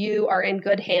 you are in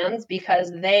good hands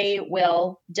because they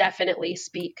will definitely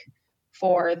speak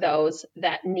for those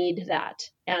that need that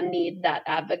and need that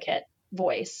advocate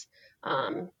voice,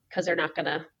 because they're not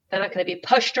gonna be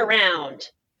pushed around.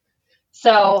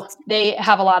 So they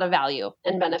have a lot of value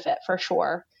and benefit for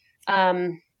sure.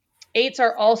 8s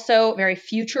are also very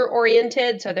future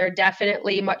oriented, so they're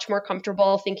definitely much more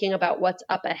comfortable thinking about what's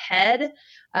up ahead,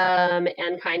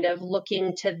 and kind of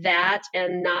looking to that,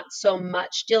 and not so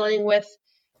much dealing with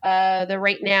the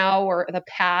right now or the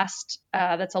past.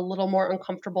 That's a little more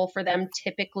uncomfortable for them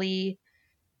typically.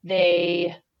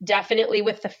 They definitely,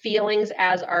 with the feelings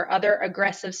as our other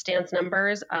aggressive stance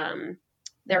numbers,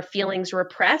 their feelings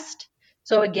repressed.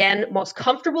 So again, most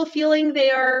comfortable feeling they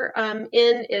are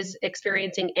in is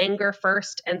experiencing anger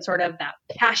first, and sort of that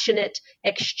passionate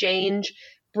exchange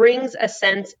brings a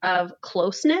sense of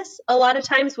closeness a lot of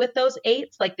times with those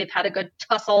 8s, like they've had a good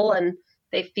tussle and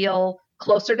they feel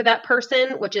closer to that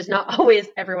person, which is not always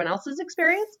everyone else's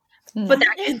experience, but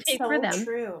that can be for them.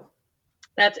 True.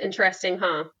 That's interesting,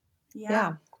 huh?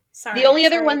 Yeah. Sorry. The only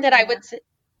other one that I would say,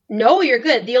 no, you're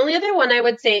good. The only other one I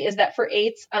would say is that for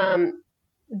 8s,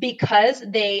 because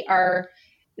they are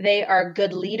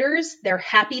good leaders, they're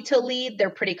happy to lead, they're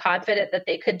pretty confident that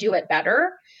they could do it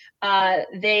better.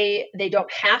 They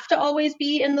don't have to always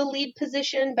be in the lead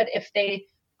position, but if they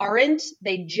aren't,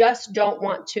 they just don't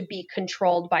want to be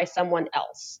controlled by someone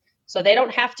else. So they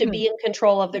don't have to be in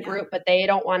control of the group, but they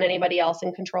don't want anybody else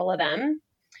in control of them.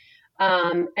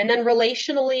 And then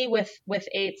relationally with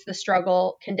 8s, the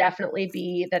struggle can definitely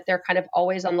be that they're kind of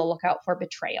always on the lookout for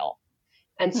betrayal.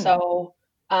 And so,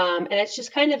 and it's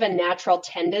just kind of a natural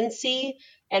tendency.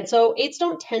 And so 8s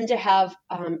don't tend to have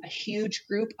a huge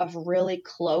group of really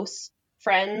close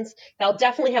friends. They'll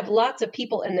definitely have lots of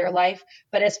people in their life,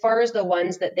 but as far as the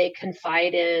ones that they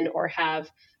confide in or have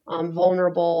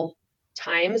vulnerable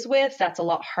times with, that's a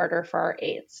lot harder for our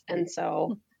 8s. And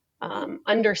so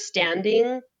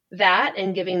understanding that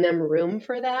and giving them room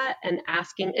for that, and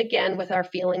asking again with our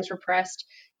feelings repressed,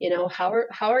 how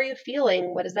are you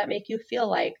feeling? What does that make you feel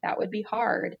like? That would be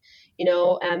hard,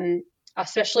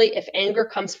 especially if anger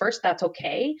comes first, that's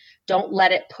okay. Don't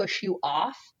let it push you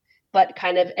off, but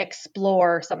kind of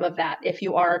explore some of that. If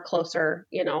you are a closer,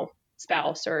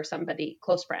 spouse or somebody,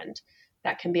 close friend,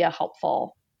 that can be a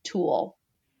helpful tool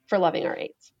for loving our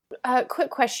 8s. Quick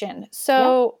question.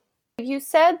 So you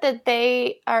said that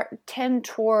they tend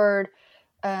toward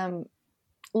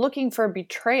looking for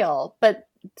betrayal, but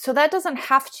so that doesn't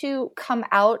have to come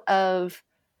out of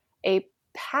a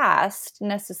past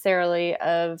necessarily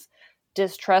of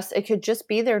distrust. It could just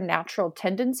be their natural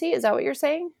tendency. Is that what you're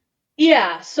saying?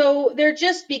 Yeah. So they're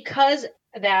just, because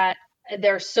that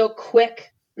they're so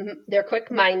they're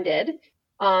quick-minded.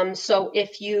 So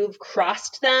if you've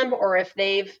crossed them, or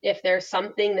if there's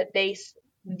something that they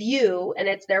view and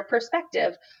it's their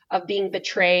perspective of being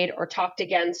betrayed or talked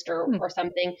against or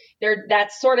something,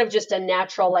 that's sort of just a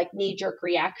natural knee-jerk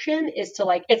reaction, is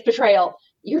to it's betrayal,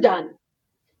 you're done.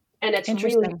 And it's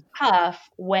really tough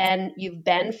when you've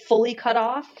been fully cut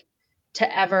off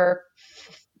to ever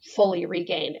fully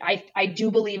regain. I do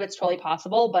believe it's totally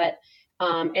possible, but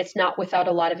it's not without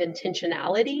a lot of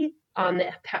intentionality on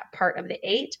the part of the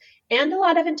 8, and a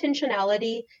lot of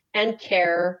intentionality and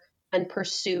care and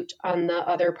pursuit on the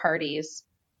other party's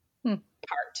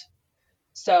part.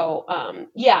 So,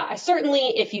 I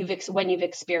certainly, when you've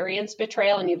experienced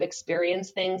betrayal and you've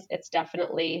experienced things, it's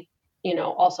definitely,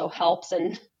 also helps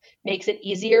and makes it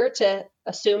easier to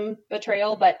assume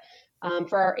betrayal. But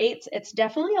for our 8s, it's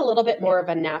definitely a little bit more of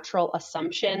a natural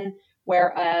assumption,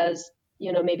 whereas,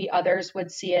 maybe others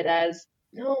would see it as,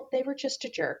 no, they were just a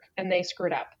jerk and they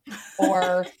screwed up,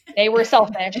 or they were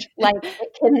selfish. Like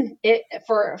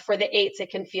for the 8s,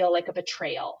 it can feel like a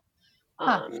betrayal.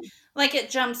 Like it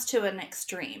jumps to an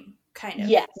extreme, kind of.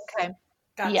 Yes. Okay.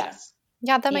 Gotcha. Yes.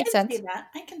 Yeah, that makes sense.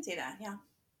 I can see that. Yeah.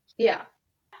 Yeah.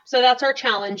 So that's our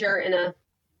challenger in a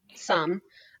sum.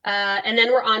 And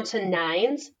then we're on to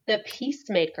 9s, the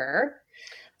peacemaker.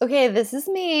 Okay, this is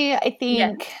me, I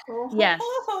think. Yes.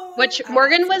 Which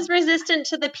Morgan was resistant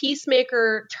to the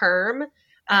peacemaker term.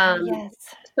 Yes.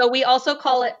 So we also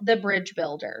call it the bridge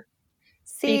builder.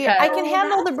 See, I can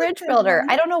handle the bridge builder.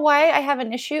 I don't know why I have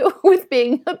an issue with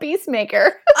being a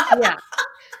peacemaker. Yeah.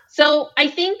 So I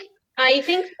think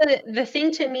the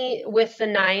thing to me with the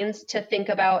 9s to think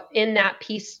about in that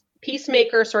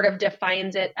peacemaker sort of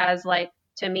defines it as, like,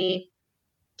 to me,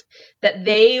 that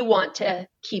they want to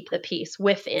keep the peace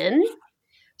within.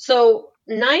 So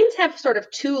 9s have sort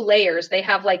of 2 layers. They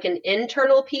have like an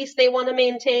internal peace they want to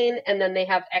maintain, and then they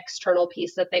have external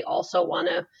peace that they also want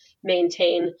to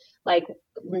maintain, like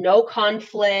no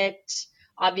conflict.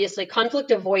 Obviously,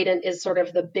 conflict avoidant is sort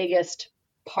of the biggest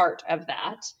part of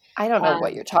that. I don't know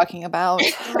what you're talking about.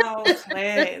 Oh,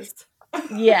 please.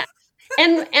 Yeah.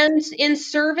 And in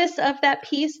service of that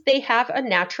peace, they have a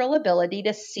natural ability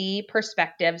to see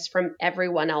perspectives from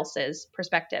everyone else's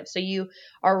perspective. So you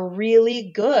are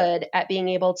really good at being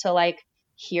able to, like,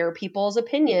 hear people's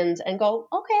opinions and go,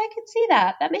 okay, I can see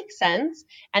that. That makes sense.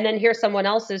 And then hear someone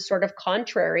else's sort of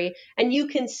contrary, and you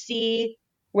can see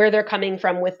where they're coming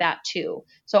from with that too.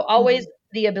 So always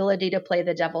the ability to play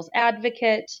the devil's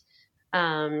advocate,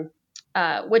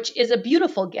 which is a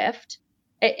beautiful gift.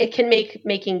 It can make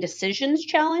making decisions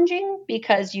challenging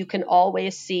because you can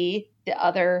always see the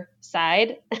other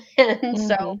side. And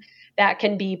so that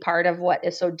can be part of what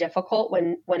is so difficult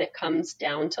when it comes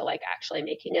down to, like, actually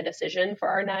making a decision for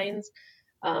our 9s,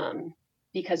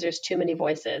 because there's too many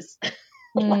voices,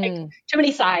 like too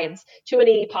many sides, too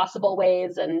many possible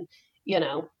ways. And,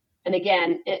 and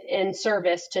again, in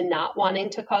service to not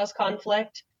wanting to cause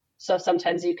conflict. So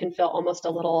sometimes you can feel almost a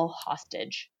little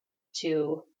hostage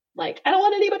to, like, I don't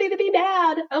want anybody to be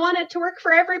mad. I want it to work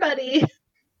for everybody.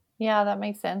 Yeah, that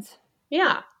makes sense.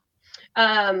 Yeah.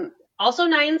 Also,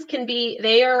 9s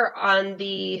they are on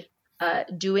the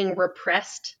doing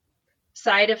repressed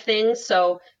side of things.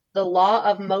 So the law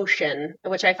of motion,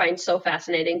 which I find so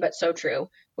fascinating, but so true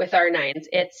with our 9s,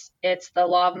 it's the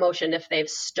law of motion. If they've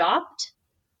stopped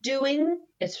doing,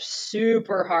 it's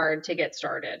super hard to get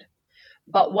started.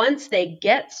 But once they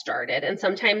get started, and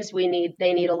sometimes they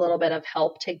need a little bit of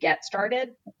help to get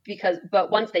started,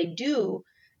 but once they do,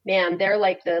 man, they're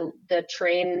like the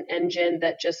train engine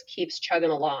that just keeps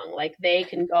chugging along. Like, they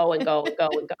can go and go and go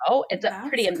and go. It's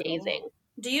pretty amazing. Cool.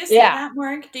 Do you see that,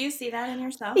 Morg? Do you see that in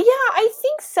yourself? Yeah, I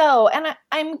think so. And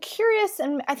I'm curious,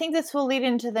 and I think this will lead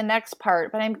into the next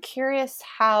part, but I'm curious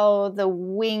how the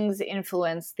wings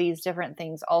influence these different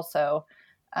things also.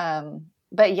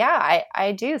 But yeah,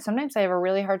 I do. Sometimes I have a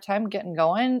really hard time getting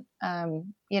going.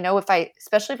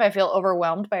 Especially if I feel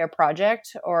overwhelmed by a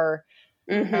project, or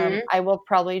I will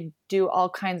probably do all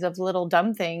kinds of little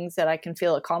dumb things that I can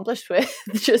feel accomplished with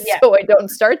so I don't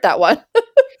start that one.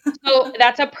 So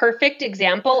that's a perfect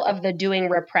example of the doing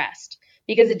repressed,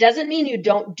 because it doesn't mean you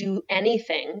don't do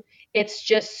anything. It's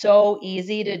just so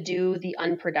easy to do the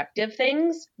unproductive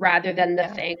things rather than the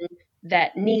thing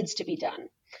that needs to be done.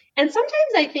 And sometimes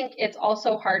I think it's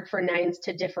also hard for 9s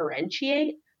to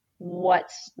differentiate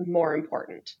what's more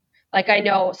important. Like, I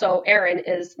know, so Aaron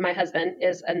my husband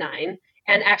is a 9,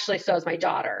 and actually so is my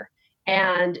daughter.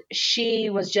 And she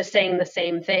was just saying the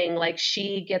same thing. Like,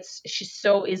 she's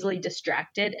so easily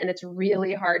distracted, and it's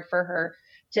really hard for her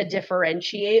to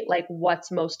differentiate, like,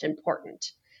 what's most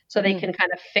important. So they can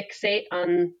kind of fixate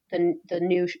on the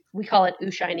new, we call it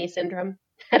Ushiny syndrome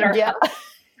at our house.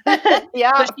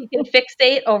 Yeah. So she can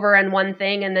fixate over on one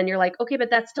thing, and then you're like, okay,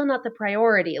 but that's still not the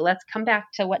priority. Let's come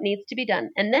back to what needs to be done,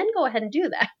 and then go ahead and do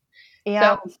that.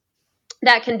 Yeah. So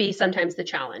that can be sometimes the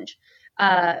challenge.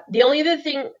 The only other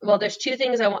thing, there's 2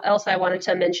 things else I wanted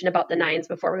to mention about the 9s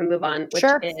before we move on, which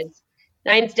is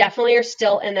 9s definitely are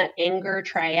still in that anger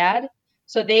triad.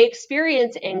 So they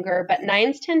experience anger, but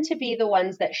 9s tend to be the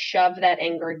ones that shove that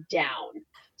anger down.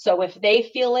 So if they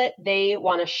feel it, they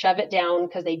want to shove it down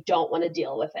because they don't want to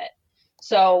deal with it.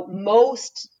 So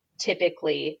most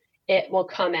typically, it will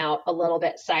come out a little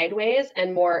bit sideways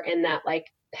and more in that like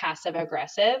passive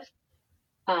aggressive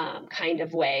kind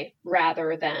of way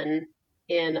rather than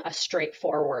in a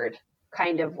straightforward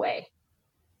kind of way.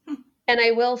 And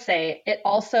I will say it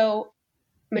also,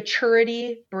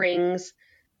 maturity brings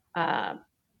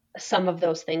some of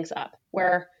those things up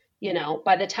where, you know,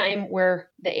 by the time we're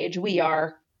the age we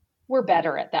are, we're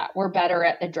better at that. We're better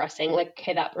at addressing like,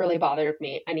 okay, that really bothered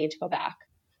me. I need to go back.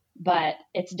 But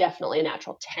it's definitely a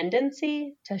natural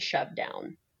tendency to shove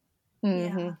down.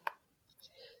 Yeah.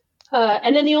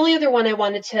 And then the only other one I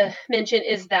wanted to mention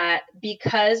is that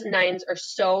because 9s are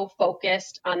so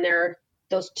focused on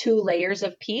those 2 layers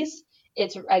of peace,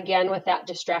 it's again with that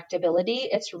distractibility,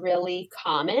 it's really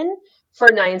common for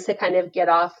 9s to kind of get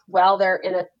off while they're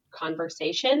in a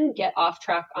conversation, get off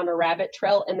track on a rabbit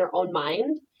trail in their own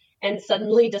mind and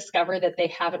suddenly discover that they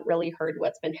haven't really heard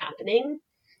what's been happening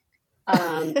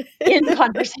in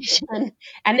conversation,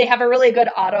 and they have a really good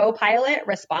autopilot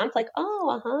response like,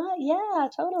 oh, yeah,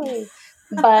 totally.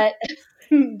 But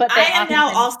I am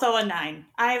now also a 9.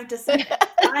 I have decided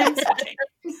I'm switching.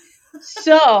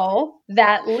 So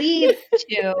that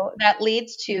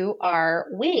leads to our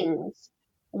wings,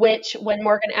 which when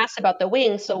Morgan asked about the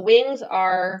wings, so wings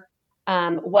are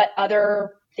what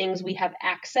other things we have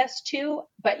access to,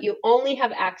 but you only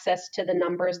have access to the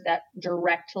numbers that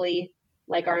directly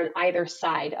like are on either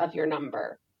side of your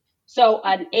number. So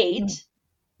an 8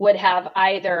 would have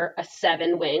either a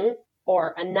 7 wing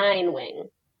or a 9 wing.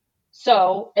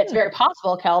 So it's very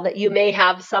possible, Kel, that you may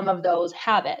have some of those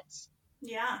habits.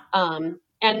 Yeah. And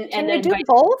then you do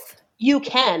both? You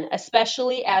can,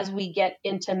 especially as we get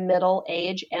into middle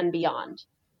age and beyond.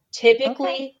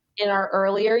 Typically, in our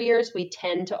earlier years, we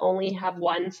tend to only have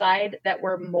one side that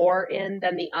we're more in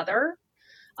than the other.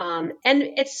 And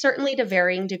it's certainly to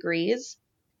varying degrees.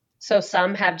 So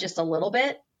some have just a little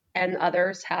bit and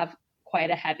others have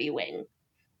quite a heavy wing.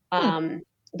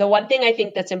 The one thing I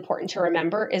think that's important to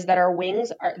remember is that our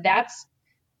wings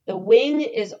the wing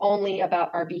is only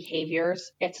about our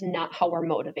behaviors. It's not how we're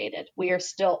motivated. We are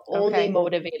still only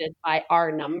motivated by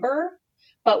our number,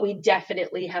 but we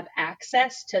definitely have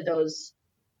access to those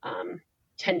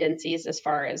tendencies as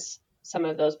far as some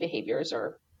of those behaviors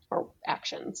or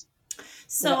actions.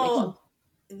 So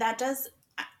that does,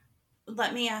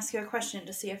 let me ask you a question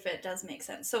to see if it does make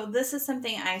sense. So this is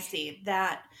something I see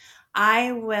that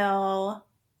I will,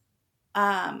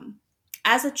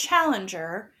 as a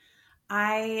challenger,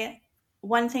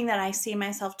 one thing that I see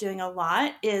myself doing a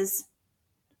lot is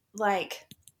like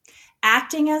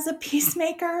acting as a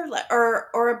peacemaker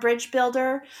or a bridge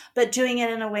builder, but doing it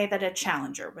in a way that a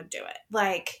challenger would do it.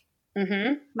 Like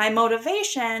my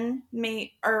motivation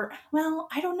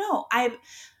I don't know.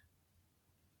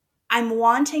 I'm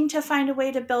wanting to find a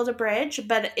way to build a bridge,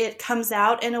 but it comes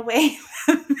out in a way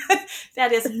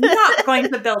that is not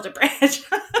going to build a bridge.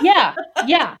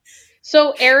 Yeah.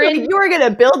 So Erin, you are going to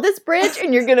build this bridge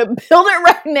and you're going to build it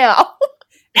right now.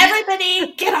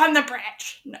 Everybody get on the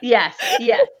bridge. No. Yes.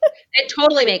 It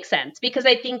totally makes sense because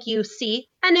I think you see,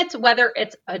 and it's whether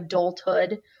it's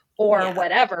adulthood or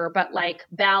whatever, but like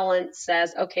balance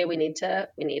says, okay, we need to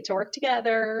work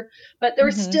together, but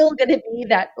there's still going to be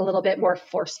that a little bit more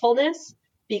forcefulness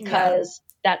because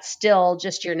that's still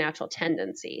just your natural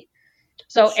tendency.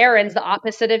 So Aaron's the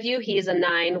opposite of you. He's a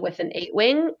 9 with an 8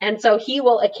 wing. And so he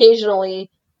will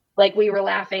occasionally, like we were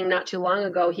laughing not too long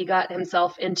ago, he got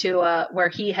himself into where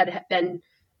he had been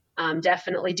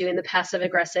definitely doing the passive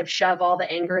aggressive, shove all the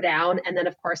anger down. And then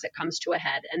of course it comes to a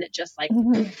head and it just like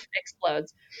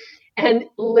explodes. And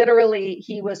literally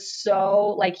he was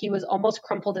so like, he was almost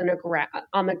crumpled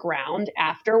on the ground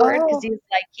afterward because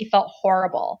he felt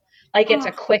horrible. Like it's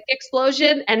a quick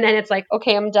explosion. And then it's like,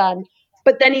 okay, I'm done.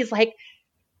 But then he's like,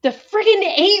 the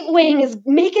friggin' 8 wing is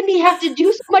making me have to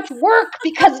do so much work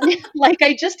because like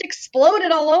I just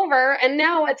exploded all over and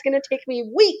now it's going to take me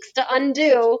weeks to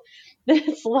undo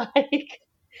this like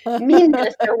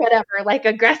meanness or whatever, like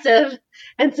aggressive.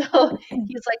 And so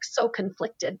he's like so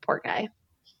conflicted, poor guy.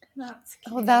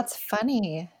 That's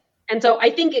funny. And so I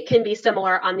think it can be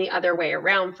similar on the other way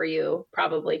around for you,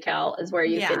 probably, Kel, is where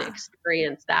you can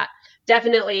experience that.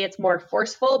 Definitely it's more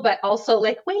forceful, but also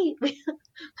like, wait,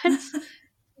 let's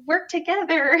work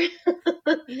together.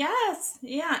 Yes.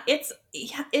 Yeah.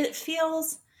 It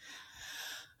feels,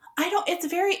 it's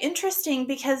very interesting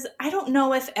because I don't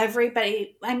know if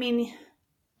everybody, I mean,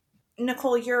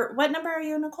 Nicole, what number are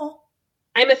you, Nicole?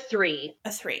 I'm a 3.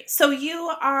 A 3. So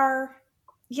you are,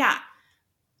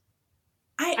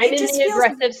 I'm in the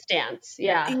aggressive stance.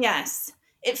 Yeah. Yes.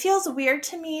 it feels weird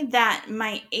to me that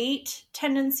my 8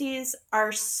 tendencies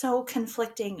are so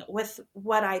conflicting with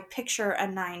what I picture a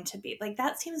 9 to be. Like,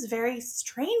 that seems very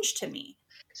strange to me.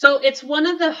 So it's one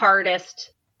of the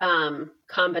hardest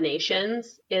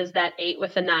combinations is that 8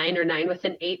 with a 9 or 9 with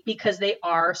an 8, because they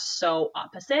are so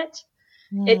opposite.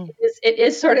 It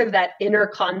is sort of that inner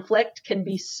conflict can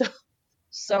be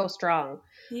so strong.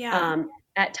 Yeah.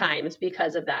 At times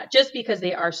because of that, just because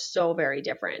they are so very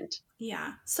different.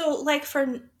 Yeah. So like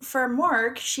for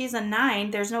Morg, she's a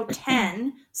 9. There's no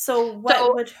 10. So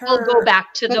what would her... We'll go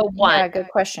back to the 1. Yeah, good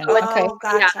question. Oh, Okay.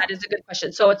 gotcha. Yeah, that is a good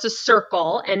question. So it's a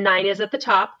circle and 9 is at the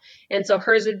top. And so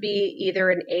hers would be either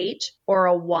an 8 or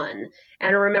a 1.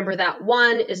 And remember that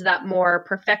 1 is that more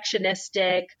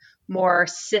perfectionistic, more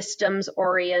systems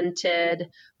oriented,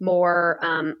 more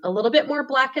a little bit more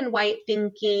black and white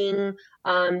thinking,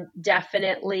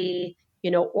 definitely,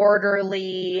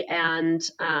 orderly, and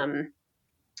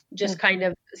just kind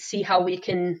of see how we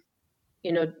can,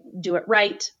 do it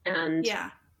right. And yeah.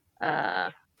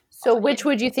 So which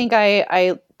would you think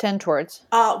I tend towards?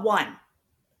 1.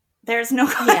 There's no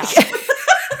question.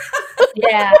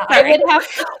 Yeah, I would have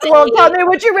to say, Well, tell me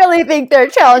what you really think there,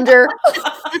 Challenger.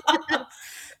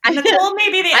 Nicole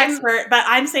may be the expert, but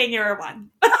I'm saying you're a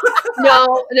 1.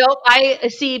 No, I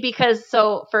see, because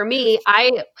so for me,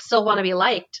 I still want to be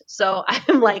liked. So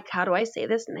I'm like, how do I say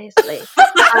this nicely?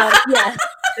 Yes.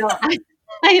 So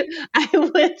I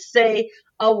would say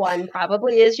a 1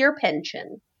 probably is your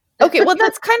pension. Okay, well,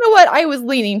 that's kind of what I was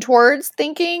leaning towards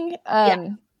thinking.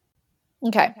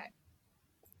 Okay.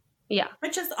 Yeah.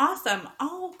 Which is awesome.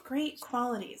 All great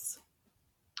qualities.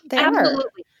 They Absolutely. are.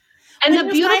 And When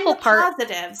the you beautiful find the part,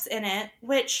 positives in it,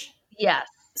 which yes,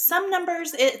 some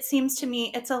numbers, it seems to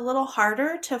me, it's a little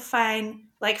harder to find,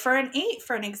 like for an 8,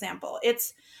 for an example,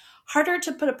 it's harder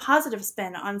to put a positive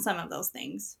spin on some of those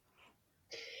things.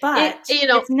 But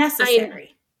it's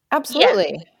necessary.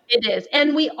 Absolutely. Yes, it is.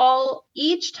 And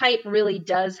each type really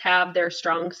does have their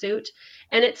strong suit.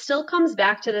 And it still comes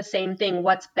back to the same thing.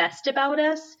 What's best about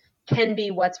us can be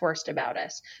what's worst about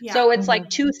us. Yeah. So it's like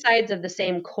two sides of the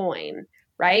same coin,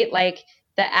 right? Like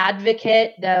the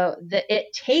advocate,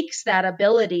 it takes that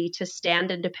ability to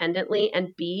stand independently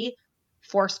and be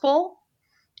forceful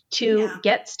to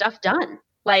get stuff done.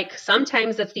 Like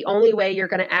sometimes that's the only way you're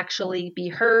going to actually be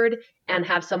heard and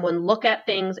have someone look at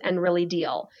things and really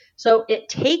deal. So it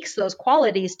takes those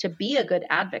qualities to be a good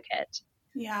advocate.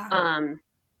 Yeah.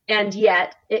 And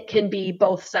yet it can be,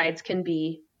 both sides can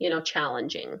be,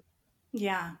 challenging.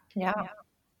 Yeah. Yeah.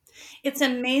 It's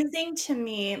amazing to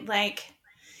me, like,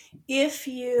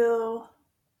 everybody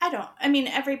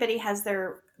has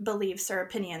their beliefs or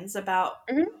opinions about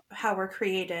how we're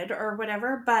created or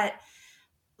whatever, but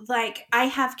like I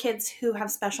have kids who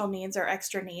have special needs or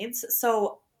extra needs.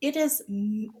 So it is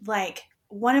like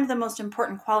one of the most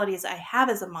important qualities I have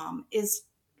as a mom is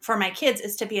for my kids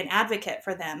is to be an advocate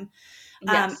for them.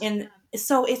 Yes. And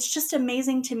so it's just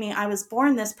amazing to me. I was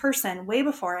born this person way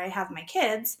before I have my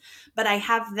kids, but I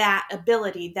have that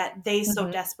ability that they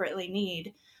so desperately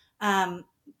need,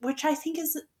 which I think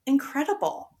is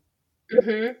incredible.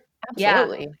 Mm-hmm.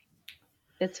 Absolutely. Yeah.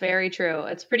 It's very true.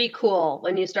 It's pretty cool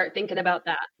when you start thinking about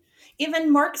that.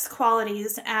 Even Mark's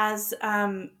qualities as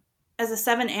a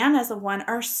 7 and as a 1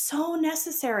 are so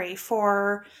necessary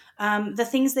for the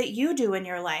things that you do in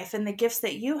your life and the gifts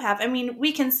that you have. I mean,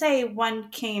 we can say one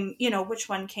came, which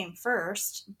one came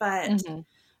first, but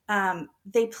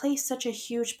they play such a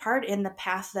huge part in the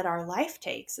path that our life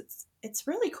takes. It's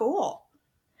really cool.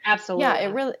 Absolutely.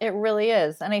 Yeah, it really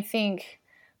is. And I think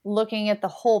looking at the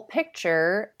whole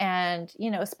picture and,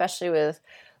 especially with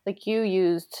like you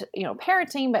used,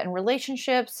 parenting, but in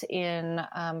relationships, in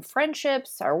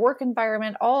friendships, our work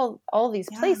environment, all these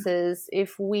places,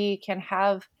 if we can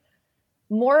have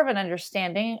more of an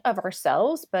understanding of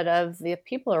ourselves, but of the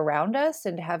people around us,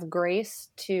 and to have grace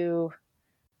to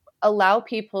allow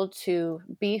people to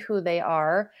be who they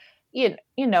are,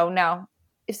 now,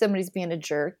 if somebody's being a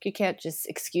jerk, you can't just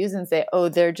excuse and say, oh,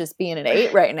 they're just being an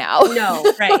 8 right now. No,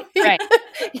 right.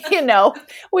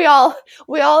 We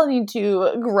all need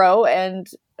to grow and,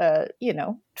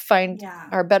 find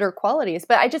our better qualities.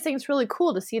 But I just think it's really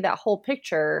cool to see that whole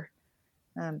picture.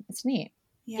 It's neat.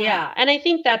 Yeah. And I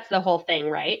think that's the whole thing,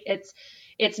 right?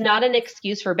 It's not an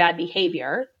excuse for bad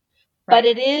behavior, but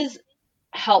it is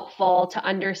helpful to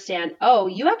understand, oh,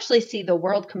 you actually see the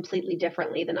world completely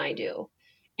differently than I do.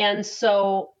 And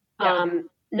so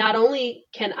not only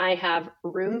can I have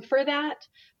room for that,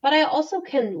 but I also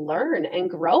can learn and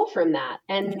grow from that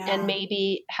and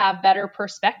maybe have better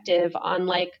perspective on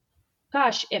like,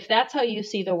 gosh, if that's how you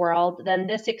see the world, then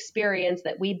this experience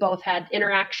that we both had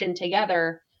interaction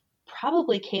together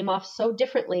probably came off so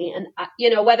differently. And,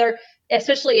 whether,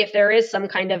 especially if there is some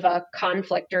kind of a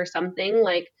conflict or something,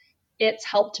 like it's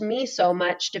helped me so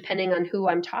much depending on who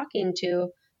I'm talking to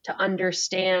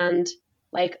understand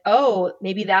like, oh,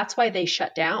 maybe that's why they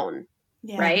shut down,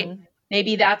 right?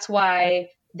 Maybe that's why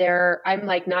I'm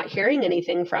like not hearing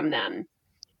anything from them.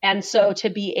 And so to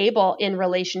be able in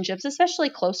relationships,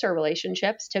 especially closer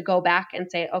relationships, to go back and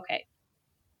say, okay,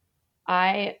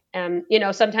 I am,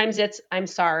 sometimes it's, I'm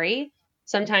sorry.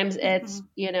 Sometimes it's,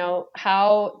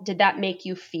 how did that make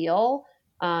you feel?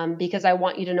 Because I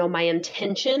want you to know my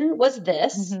intention was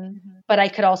this, but I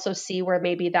could also see where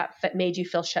maybe that made you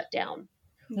feel shut down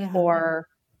or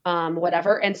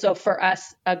whatever. And so for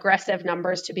us, aggressive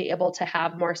numbers to be able to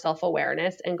have more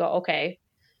self-awareness and go, okay,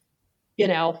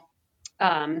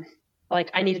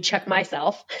 like I need to check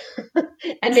myself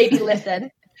and maybe listen.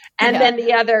 And then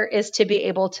the other is to be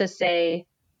able to say,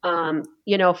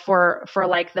 for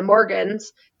like the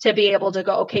Morgans, to be able to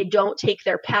go, okay, don't take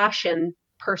their passion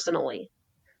personally.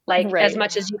 Like as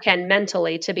much as you can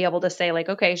mentally, to be able to say like,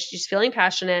 okay, she's feeling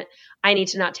passionate. I need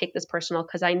to not take this personal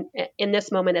because in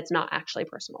this moment, it's not actually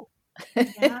personal.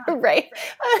 Right.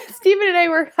 Stephen and I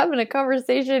were having a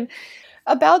conversation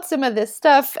about some of this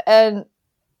stuff, and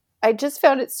I just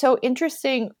found it so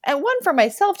interesting. And one for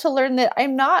myself to learn that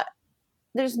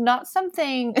there's not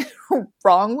something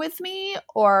wrong with me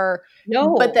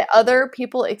but that other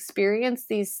people experience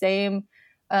these same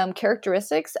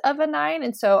characteristics of a 9.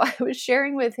 And so I was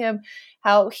sharing with him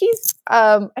how he's,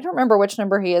 I don't remember which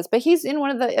number he is, but he's in one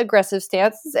of the aggressive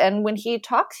stances. And when he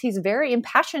talks, he's very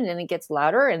impassioned and it gets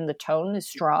louder and the tone is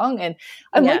strong. And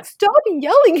I'm like, stop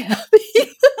yelling at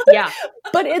me.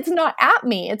 But it's not at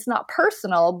me. It's not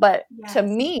personal. But to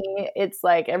me, it's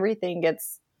like everything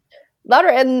gets louder.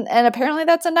 And apparently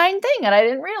that's a 9 thing. And I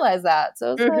didn't realize that.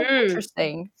 So it's like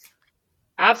interesting.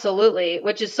 Absolutely,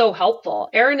 which is so helpful.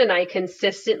 Aaron and I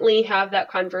consistently have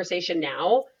that conversation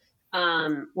now,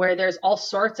 where there's all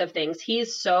sorts of things.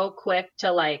 He's so quick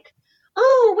to like,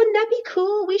 oh, wouldn't that be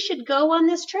cool? We should go on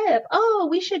this trip. Oh,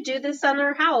 we should do this on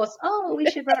our house. Oh, we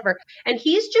should whatever. And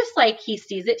he's just like, he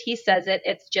sees it, he says it.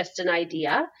 It's just an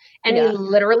idea. And he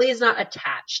literally is not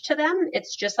attached to them.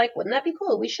 It's just like, wouldn't that be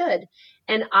cool? We should.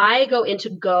 And I go into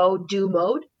go do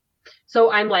mode.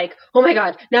 So I'm like, oh my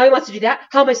God, now he wants to do that.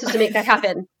 How am I supposed to make that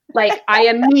happen? Like I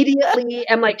immediately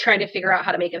am like trying to figure out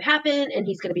how to make it happen. And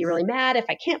he's going to be really mad if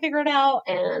I can't figure it out.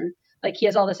 And like, he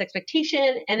has all this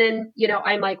expectation. And then,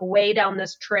 I'm like way down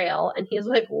this trail and he's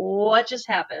like, what just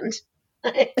happened?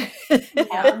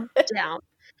 Down.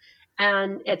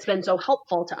 And it's been so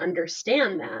helpful to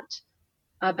understand that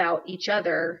about each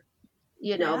other,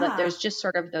 that there's just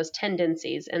sort of those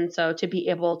tendencies. And so to be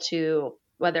able to,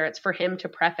 whether it's for him to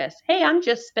preface, hey, I'm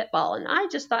just spitballing. I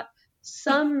just thought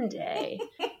someday,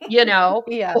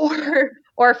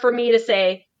 or for me to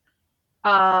say,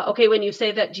 okay, when you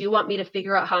say that, do you want me to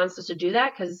figure out how I'm supposed to do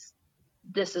that? Because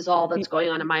this is all that's going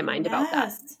on in my mind about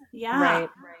that. Yeah. Right.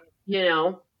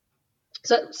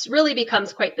 So it really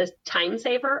becomes quite this time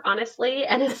saver, honestly.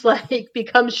 And it's like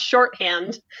becomes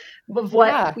shorthand of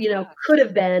what, could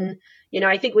have been.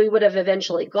 I think we would have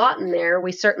eventually gotten there.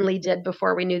 We certainly did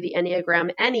before we knew the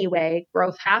Enneagram anyway.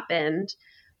 Growth happened,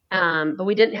 but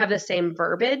we didn't have the same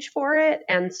verbiage for it.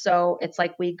 And so it's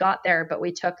like we got there, but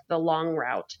we took the long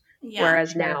route.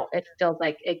 Whereas now it feels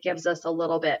like it gives us a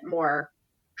little bit more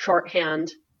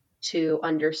shorthand to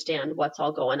understand what's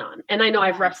all going on. And I know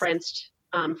I've referenced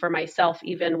for myself,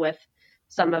 even with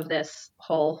some of this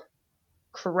whole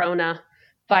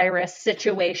coronavirus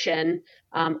situation,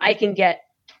 I can get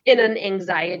in an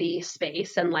anxiety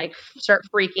space and like start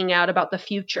freaking out about the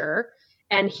future.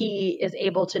 And he is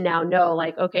able to now know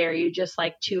like, okay, are you just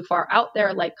like too far out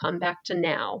there? Like come back to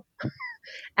now.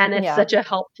 And it's such a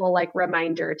helpful like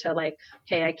reminder to like,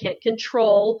 okay, I can't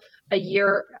control a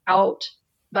year out,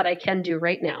 but I can do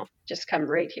right now. Just come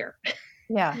right here.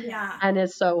 Yeah. And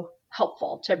it's so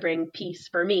helpful to bring peace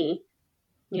for me,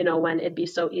 when it'd be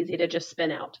so easy to just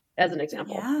spin out, as an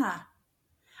example. Yeah.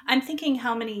 I'm thinking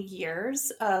how many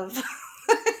years of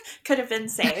could have been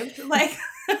saved. Like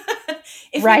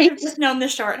if we had just known the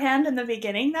shorthand in the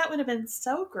beginning, that would have been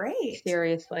so great.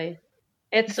 Seriously.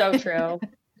 It's so true.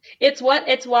 It's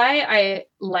why I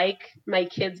like my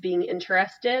kids being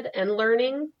interested and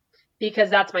learning, because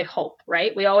that's my hope,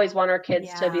 right? We always want our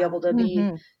kids to be able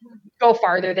to go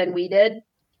farther than we did.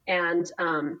 And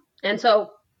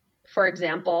so, for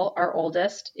example, our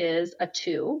oldest is a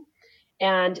 2.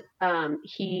 And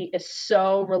he is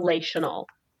so relational,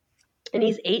 and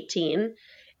he's 18.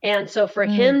 And so for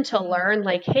him to learn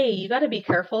like, hey, you got to be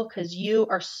careful because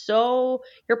your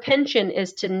penchant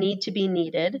is to need to be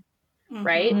needed.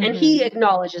 right? And he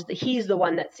acknowledges that he's the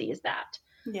one that sees that.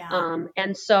 Yeah.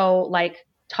 And so like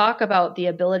talk about the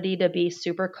ability to be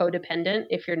super codependent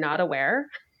if you're not aware.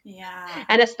 Yeah.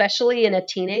 And especially in a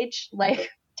teenage like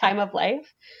time of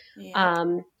life. Yeah.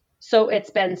 So it's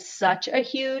been such a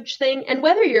huge thing. And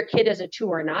whether your kid is a 2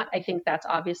 or not, I think that's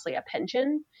obviously a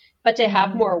pension, but to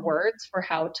have more words for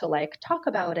how to like talk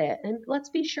about it. And let's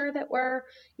be sure that we're,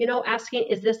 asking,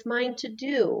 is this mine to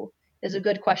do, is a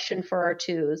good question for our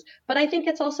 2s. But I think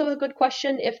it's also a good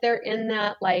question if they're in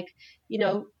that, like, we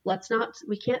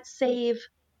can't save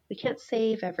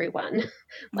everyone.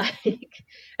 Like,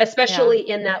 especially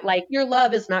in that, like, your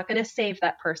love is not going to save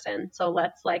that person. So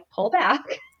let's like pull back.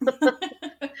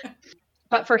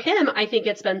 But for him, I think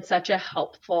it's been such a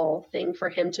helpful thing for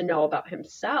him to know about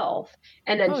himself.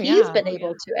 And then he's been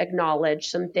able to acknowledge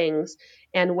some things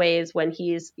and ways when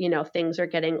he's, things are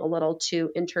getting a little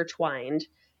too intertwined.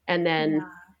 And then,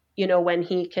 when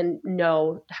he can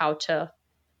know how to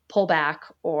pull back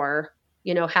or,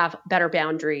 have better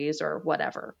boundaries or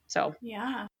whatever. So,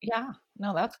 Yeah.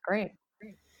 No, that's great.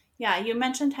 Yeah, you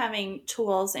mentioned having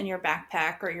tools in your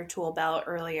backpack or your tool belt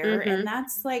earlier, and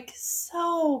that's like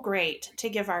so great to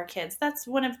give our kids. That's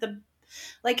one of the,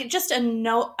 like, just a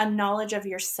knowledge of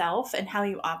yourself and how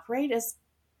you operate is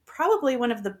probably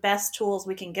one of the best tools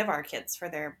we can give our kids for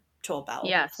their tool belt.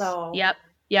 Yes. So,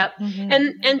 Yep.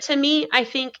 And to me, I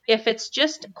think if it's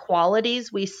just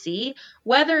qualities we see,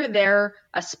 whether they're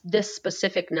this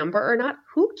specific number or not,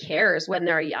 who cares when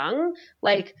they're young?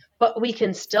 Like, but we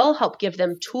can still help give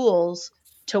them tools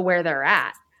to where they're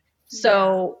at.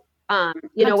 So,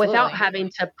 without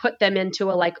having to put them into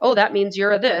a like, oh, that means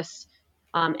you're a this,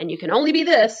 and you can only be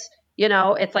this.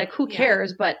 It's like, who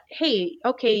cares? But hey,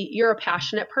 okay, you're a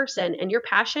passionate person, and your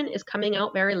passion is coming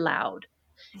out very loud.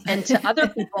 And to other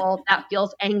people, that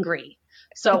feels angry.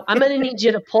 So I'm going to need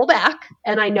you to pull back.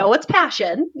 And I know it's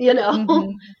passion,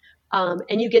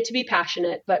 and you get to be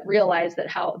passionate, but realize that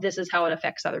this is how it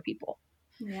affects other people.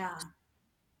 Yeah.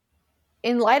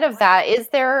 In light of that, is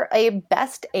there a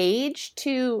best age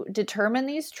to determine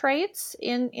these traits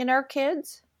in our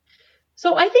kids?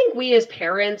 So I think we as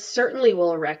parents certainly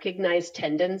will recognize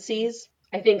tendencies.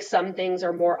 I think some things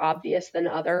are more obvious than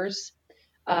others.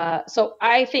 So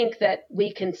I think that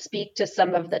we can speak to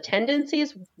some of the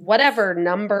tendencies, whatever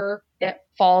number it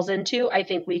falls into. I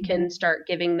think we can start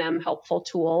giving them helpful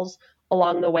tools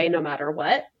along the way, no matter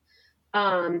what,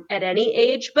 at any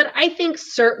age. But I think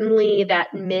certainly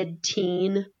that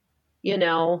mid-teen,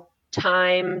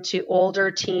 time to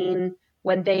older teen,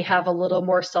 when they have a little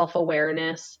more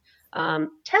self-awareness.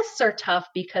 Tests are tough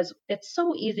because it's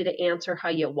so easy to answer how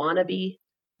you want to be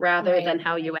rather than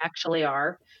how you actually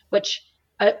are, which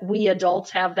we adults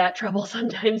have that trouble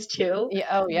sometimes too. Yeah.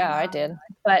 Oh yeah, I did.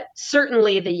 But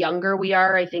certainly the younger we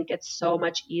are, I think it's so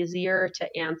much easier to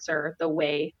answer the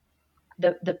way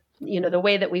the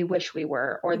way that we wish we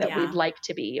were, or that we'd like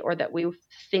to be, or that we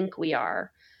think we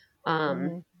are.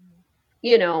 And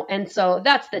so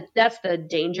that's the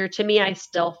danger to me. I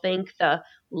still think the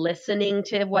listening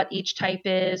to what each type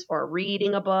is, or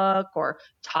reading a book, or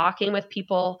talking with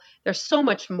people, there's so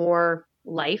much more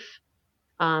life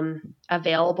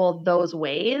available those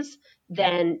ways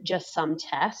than just some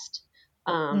test.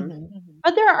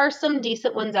 But there are some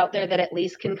decent ones out there that at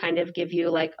least can kind of give you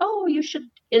like, oh, you should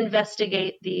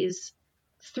investigate these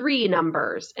 3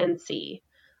 numbers and see,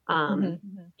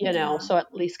 so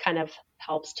at least kind of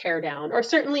helps tear down, or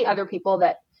certainly other people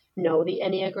that know the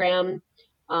Enneagram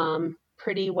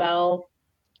pretty well.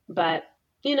 But,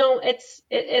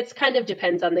 it's kind of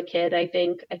depends on the kid. I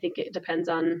think it depends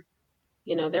on,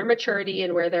 their maturity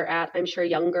and where they're at. I'm sure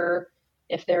younger,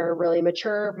 if they're really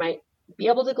mature, might be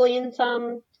able to glean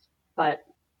some, but,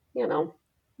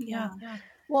 Yeah.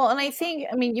 Well, and I think,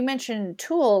 you mentioned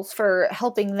tools for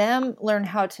helping them learn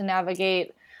how to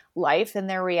navigate life and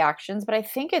their reactions, but I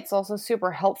think it's also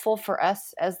super helpful for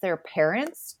us as their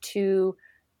parents to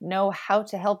know how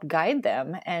to help guide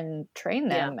them and train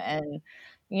them and,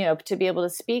 to be able to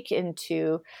speak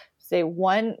into, say,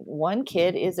 one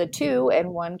kid is a 2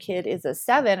 and one kid is a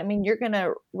 7. You're going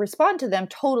to respond to them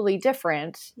totally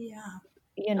different. Yeah.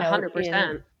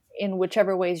 100%. In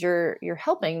whichever ways you're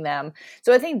helping them.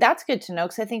 So I think that's good to know,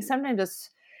 because I think sometimes it's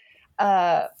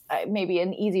maybe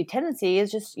an easy tendency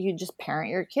is you just parent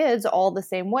your kids all the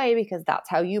same way because that's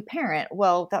how you parent.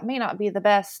 Well, that may not be the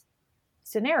best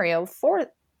scenario for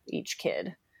each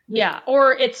kid. Yeah,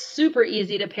 or it's super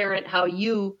easy to parent how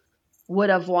you would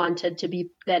have wanted to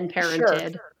be then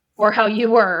parented, or how you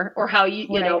were, or how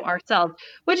you know, ourselves,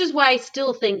 which is why I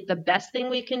still think the best thing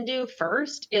we can do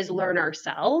first is learn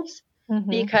ourselves,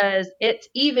 because it's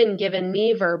even given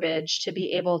me verbiage to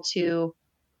be able to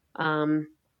I'm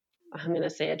going to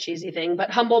say a cheesy thing,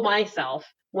 but humble myself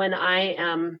when I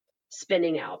am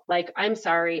spinning out. Like, I'm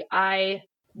sorry,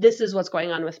 this is what's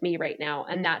going on with me right now.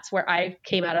 And that's where I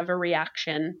came out of a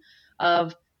reaction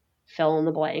of fill in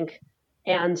the blank.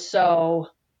 And so,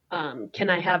 can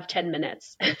I have 10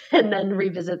 minutes and then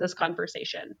revisit this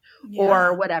conversation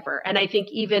or whatever? And I think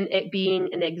even it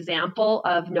being an example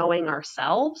of knowing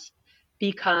ourselves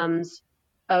becomes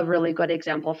a really good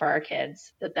example for our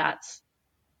kids, that's,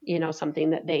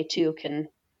 something that they too can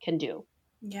do.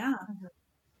 Yeah.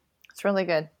 It's really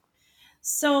good.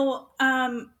 So,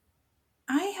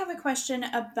 I have a question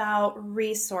about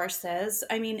resources.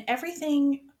 I mean,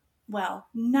 90%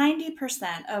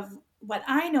 of what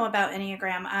I know about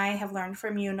Enneagram, I have learned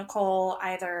from you, Nicole,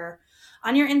 either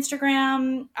on your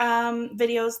Instagram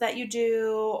videos that you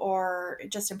do or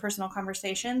just in personal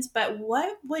conversations. But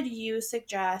what would you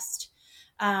suggest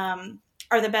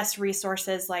are the best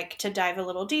resources, like to dive a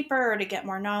little deeper or to get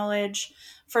more knowledge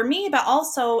for me? But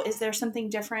also, is there something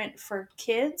different for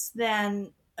kids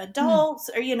than adults?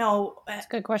 Or, That's a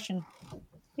good question.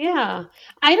 Yeah.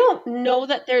 I don't know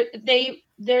that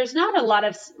there's not a lot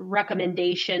of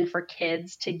recommendation for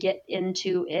kids to get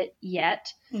into it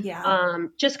yet. Yeah.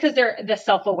 Just because they're the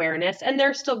self-awareness and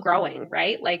they're still growing,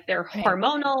 right? Like they're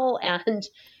hormonal and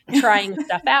trying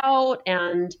stuff out,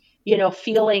 and,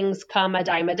 feelings come a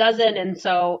dime a dozen. And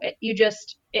so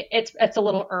it's a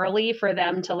little early for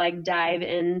them to like dive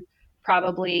in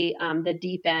probably the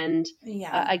deep end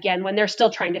again, when they're still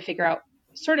trying to figure out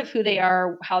sort of who they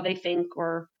are, how they think,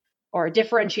 or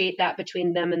differentiate that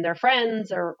between them and their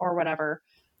friends or whatever.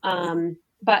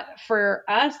 But for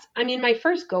us, I mean, my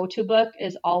first go-to book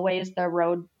is always The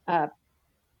Road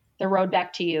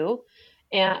Back to You,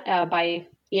 and by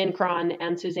Ian Cron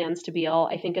and Suzanne Stabile.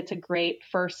 I think it's a great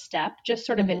first step, just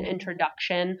sort of an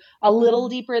introduction, a little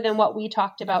deeper than what we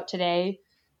talked about today.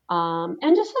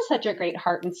 And just has such a great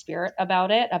heart and spirit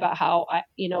about it, about how,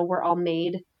 we're all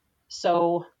made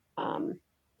so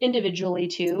individually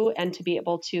too, and to be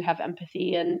able to have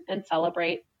empathy and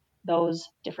celebrate those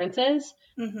differences.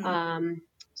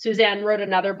 Suzanne wrote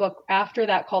another book after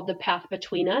that called The Path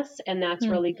Between Us, and that's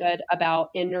really good about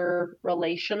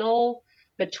interrelational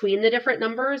between the different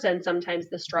numbers and sometimes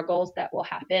the struggles that will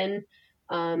happen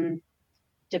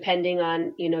depending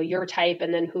on, your type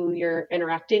and then who you're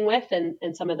interacting with and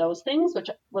some of those things, which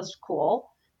was cool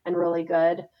and really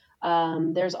good.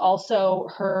 There's also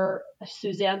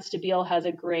Suzanne Stabile has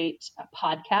a great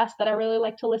podcast that I really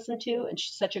like to listen to, and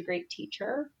she's such a great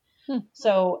teacher.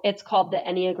 So it's called The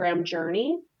Enneagram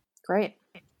Journey. Great.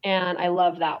 And I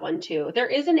love that one too. There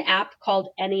is an app called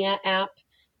Ennea app,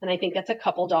 and I think that's a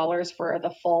couple dollars for the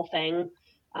full thing,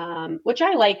 which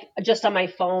I like just on my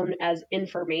phone as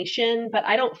information, but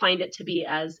I don't find it to be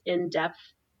as in-depth.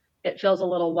 It feels a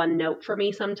little one note for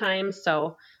me sometimes.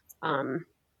 So,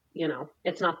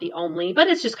 it's not the only, but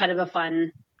it's just kind of a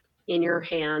fun in your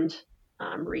hand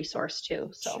resource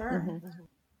too. So sure.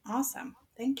 Awesome.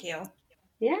 Thank you.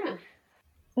 Yeah.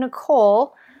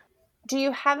 Nicole, do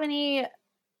you have any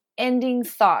ending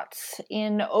thoughts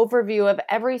in overview of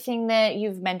everything that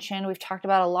you've mentioned? We've talked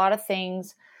about a lot of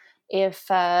things. If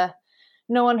no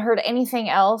one heard anything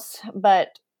else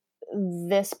but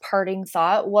this parting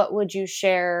thought, what would you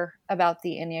share about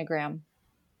the Enneagram?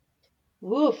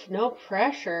 Oof, no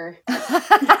pressure.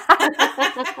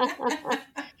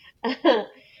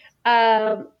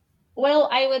 Well,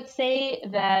 I would say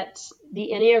that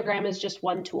the Enneagram is just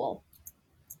one tool,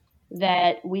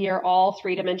 that we are all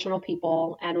three-dimensional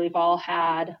people, and we've all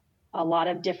had a lot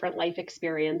of different life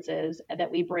experiences that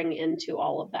we bring into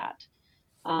all of that.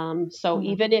 So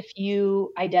even if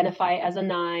you identify as a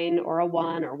 9 or a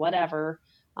 1 or whatever,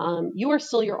 you are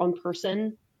still your own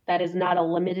person. That is not a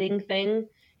limiting thing.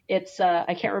 It's,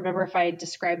 I can't remember if I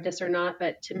described this or not,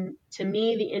 but to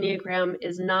me, the Enneagram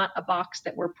is not a box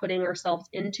that we're putting ourselves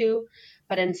into,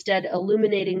 but instead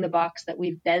illuminating the box that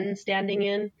we've been standing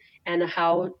in and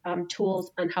how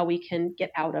tools on how we can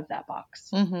get out of that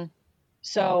box.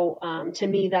 So to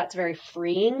me, that's very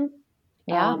freeing.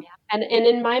 Yeah. And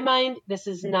in my mind, this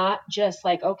is not just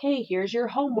like, okay, here's your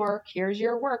homework, here's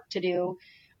your work to do.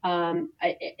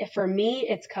 For me,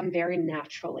 it's come very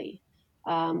naturally.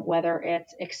 Whether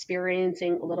it's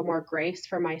experiencing a little more grace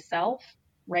for myself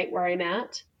right where I'm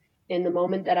at in the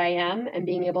moment that I am, and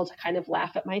being able to kind of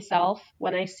laugh at myself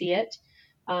when I see it,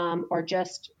 or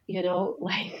just,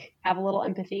 like have a little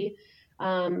empathy.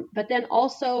 But then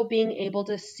also being able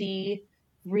to see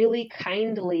really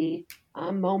kindly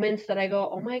moments that I go,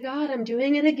 oh my God, I'm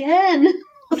doing it again.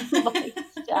 Like,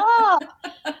 stop.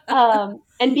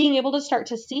 And being able to start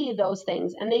to see those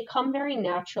things, and they come very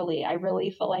naturally. I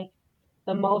really feel like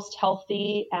the most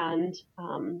healthy and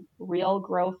real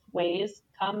growth ways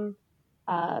come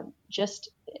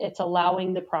it's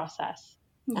allowing the process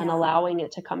and allowing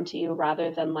it to come to you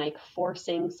rather than like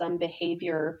forcing some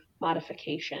behavior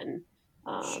modification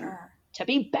to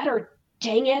be better.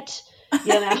 Dang it.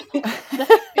 That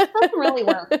doesn't really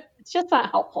work. It's just not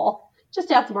helpful.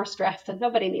 Just adds more stress, and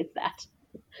nobody needs that.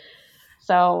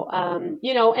 So,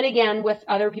 and again, with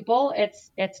other people,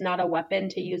 it's not a weapon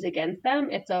to use against them.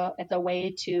 It's a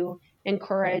way to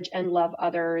encourage and love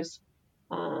others,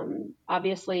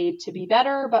 obviously to be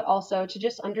better, but also to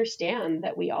just understand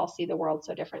that we all see the world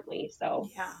so differently. So,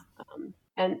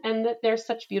 and that there's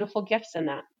such beautiful gifts in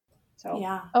that. So,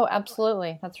 Oh,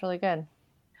 absolutely. That's really good.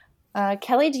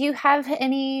 Kelly, do you have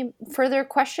any further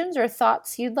questions or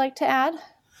thoughts you'd like to add?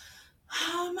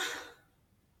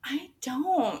 I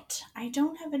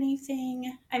don't have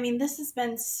anything. I mean, this has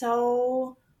been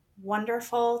so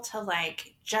wonderful to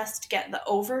like just get the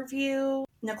overview.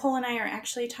 Nicole and I are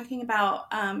actually talking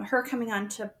about her coming on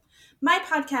to my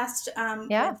podcast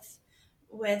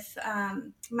with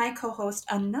my co-host,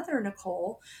 another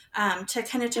Nicole, to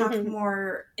kind of talk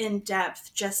more in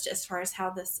depth just as far as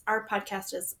how our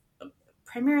podcast is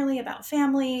primarily about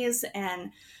families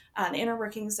and the inner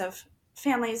workings of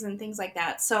families and things like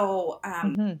that. So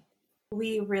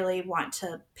we really want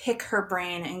to pick her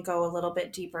brain and go a little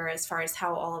bit deeper as far as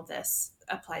how all of this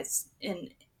applies in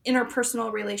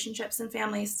interpersonal relationships and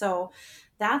families. So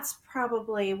that's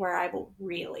probably where I will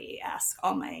really ask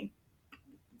all my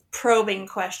probing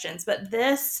questions. But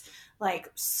this, like,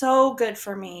 so good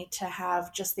for me to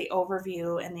have just the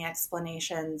overview and the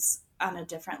explanations on a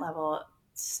different level.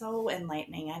 So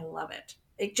enlightening. I love it.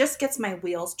 It just gets my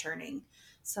wheels turning.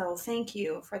 So thank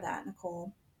you for that,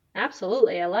 Nicole.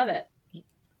 Absolutely. I love it.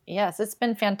 Yes, it's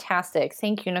been fantastic.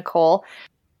 Thank you, Nicole.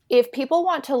 If people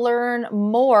want to learn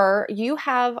more, you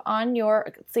have on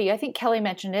I think Kelly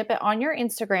mentioned it, but on your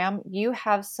Instagram, you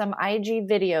have some IG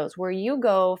videos where you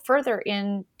go further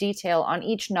in detail on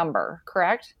each number,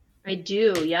 correct? I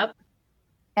do. Yep.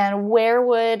 And where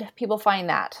would people find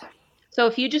that? So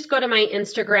if you just go to my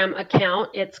Instagram account,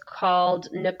 it's called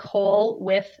Nicole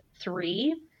with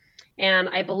 3, and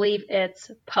I believe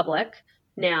it's public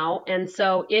now. And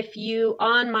so if you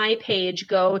on my page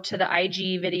go to the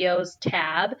IG videos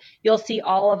tab, you'll see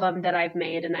all of them that I've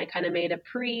made. And I kind of made a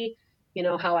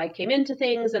how I came into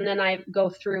things. And then I go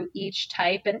through each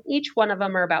type, and each one of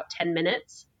them are about 10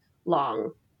 minutes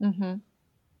long. Mm-hmm.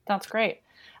 That's great.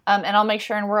 And I'll make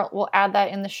sure and we'll add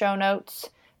that in the show notes.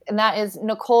 And that is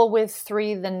Nicole with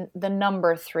 3, the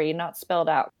number 3, not spelled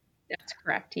out. That's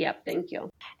correct. Yep. Thank you.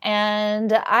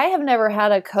 And I have never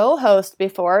had a co-host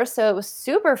before, so it was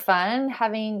super fun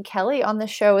having Kelly on the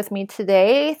show with me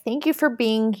today. Thank you for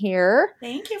being here.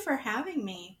 Thank you for having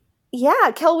me.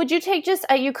 Yeah. Kel, would you take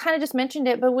you kind of just mentioned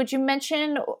it, but would you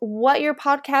mention what your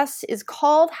podcast is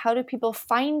called? How do people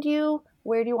find you?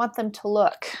 Where do you want them to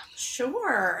look?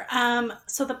 Sure.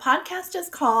 So the podcast is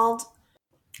called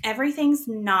Everything's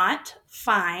Not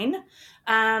Fine.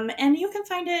 And you can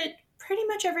find it pretty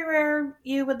much everywhere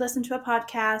you would listen to a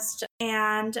podcast.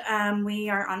 And we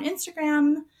are on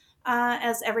Instagram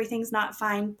as Everything's Not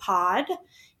Fine Pod.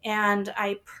 And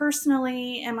I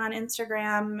personally am on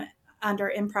Instagram under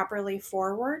Improperly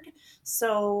Forward.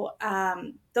 So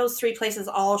those 3 places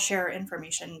all share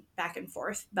information back and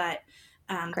forth. But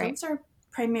those are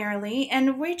primarily,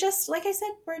 and we just, like I said,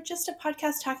 we're just a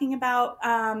podcast talking about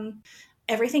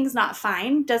everything's not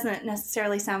fine. Doesn't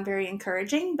necessarily sound very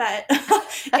encouraging, but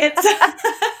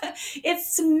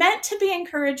it's meant to be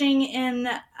encouraging in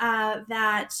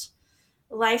that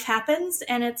life happens,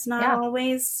 and it's not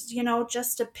always,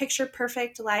 just a picture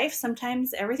perfect life.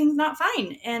 Sometimes everything's not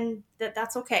fine, and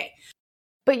that's okay.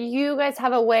 But you guys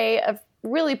have a way of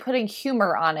really putting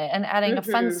humor on it and adding a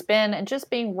fun spin and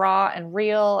just being raw and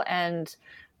real. And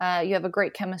you have a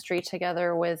great chemistry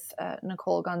together with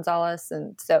Nicole Gonzalez.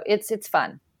 And so it's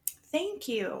fun. Thank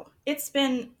you. It's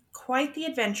been quite the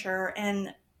adventure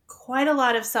and quite a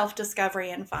lot of self-discovery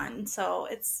and fun. So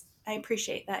I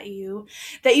appreciate that you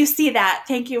see that.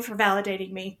 Thank you for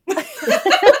validating me.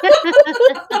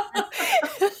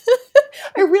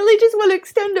 I really just want to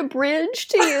extend a bridge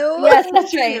to you. Yes,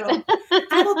 that's right.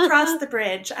 I will cross the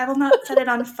bridge. I will not set it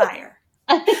on fire.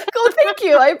 Cool, thank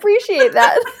you. I appreciate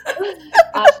that.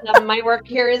 Awesome. My work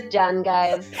here is done,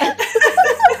 guys.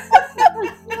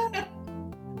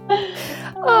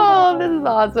 Oh, this is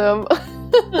awesome.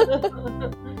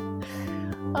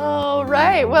 All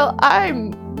right. Well,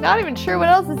 I'm not even sure what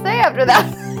else to say after that.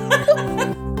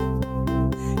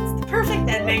 It's the perfect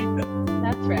ending.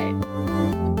 That's right.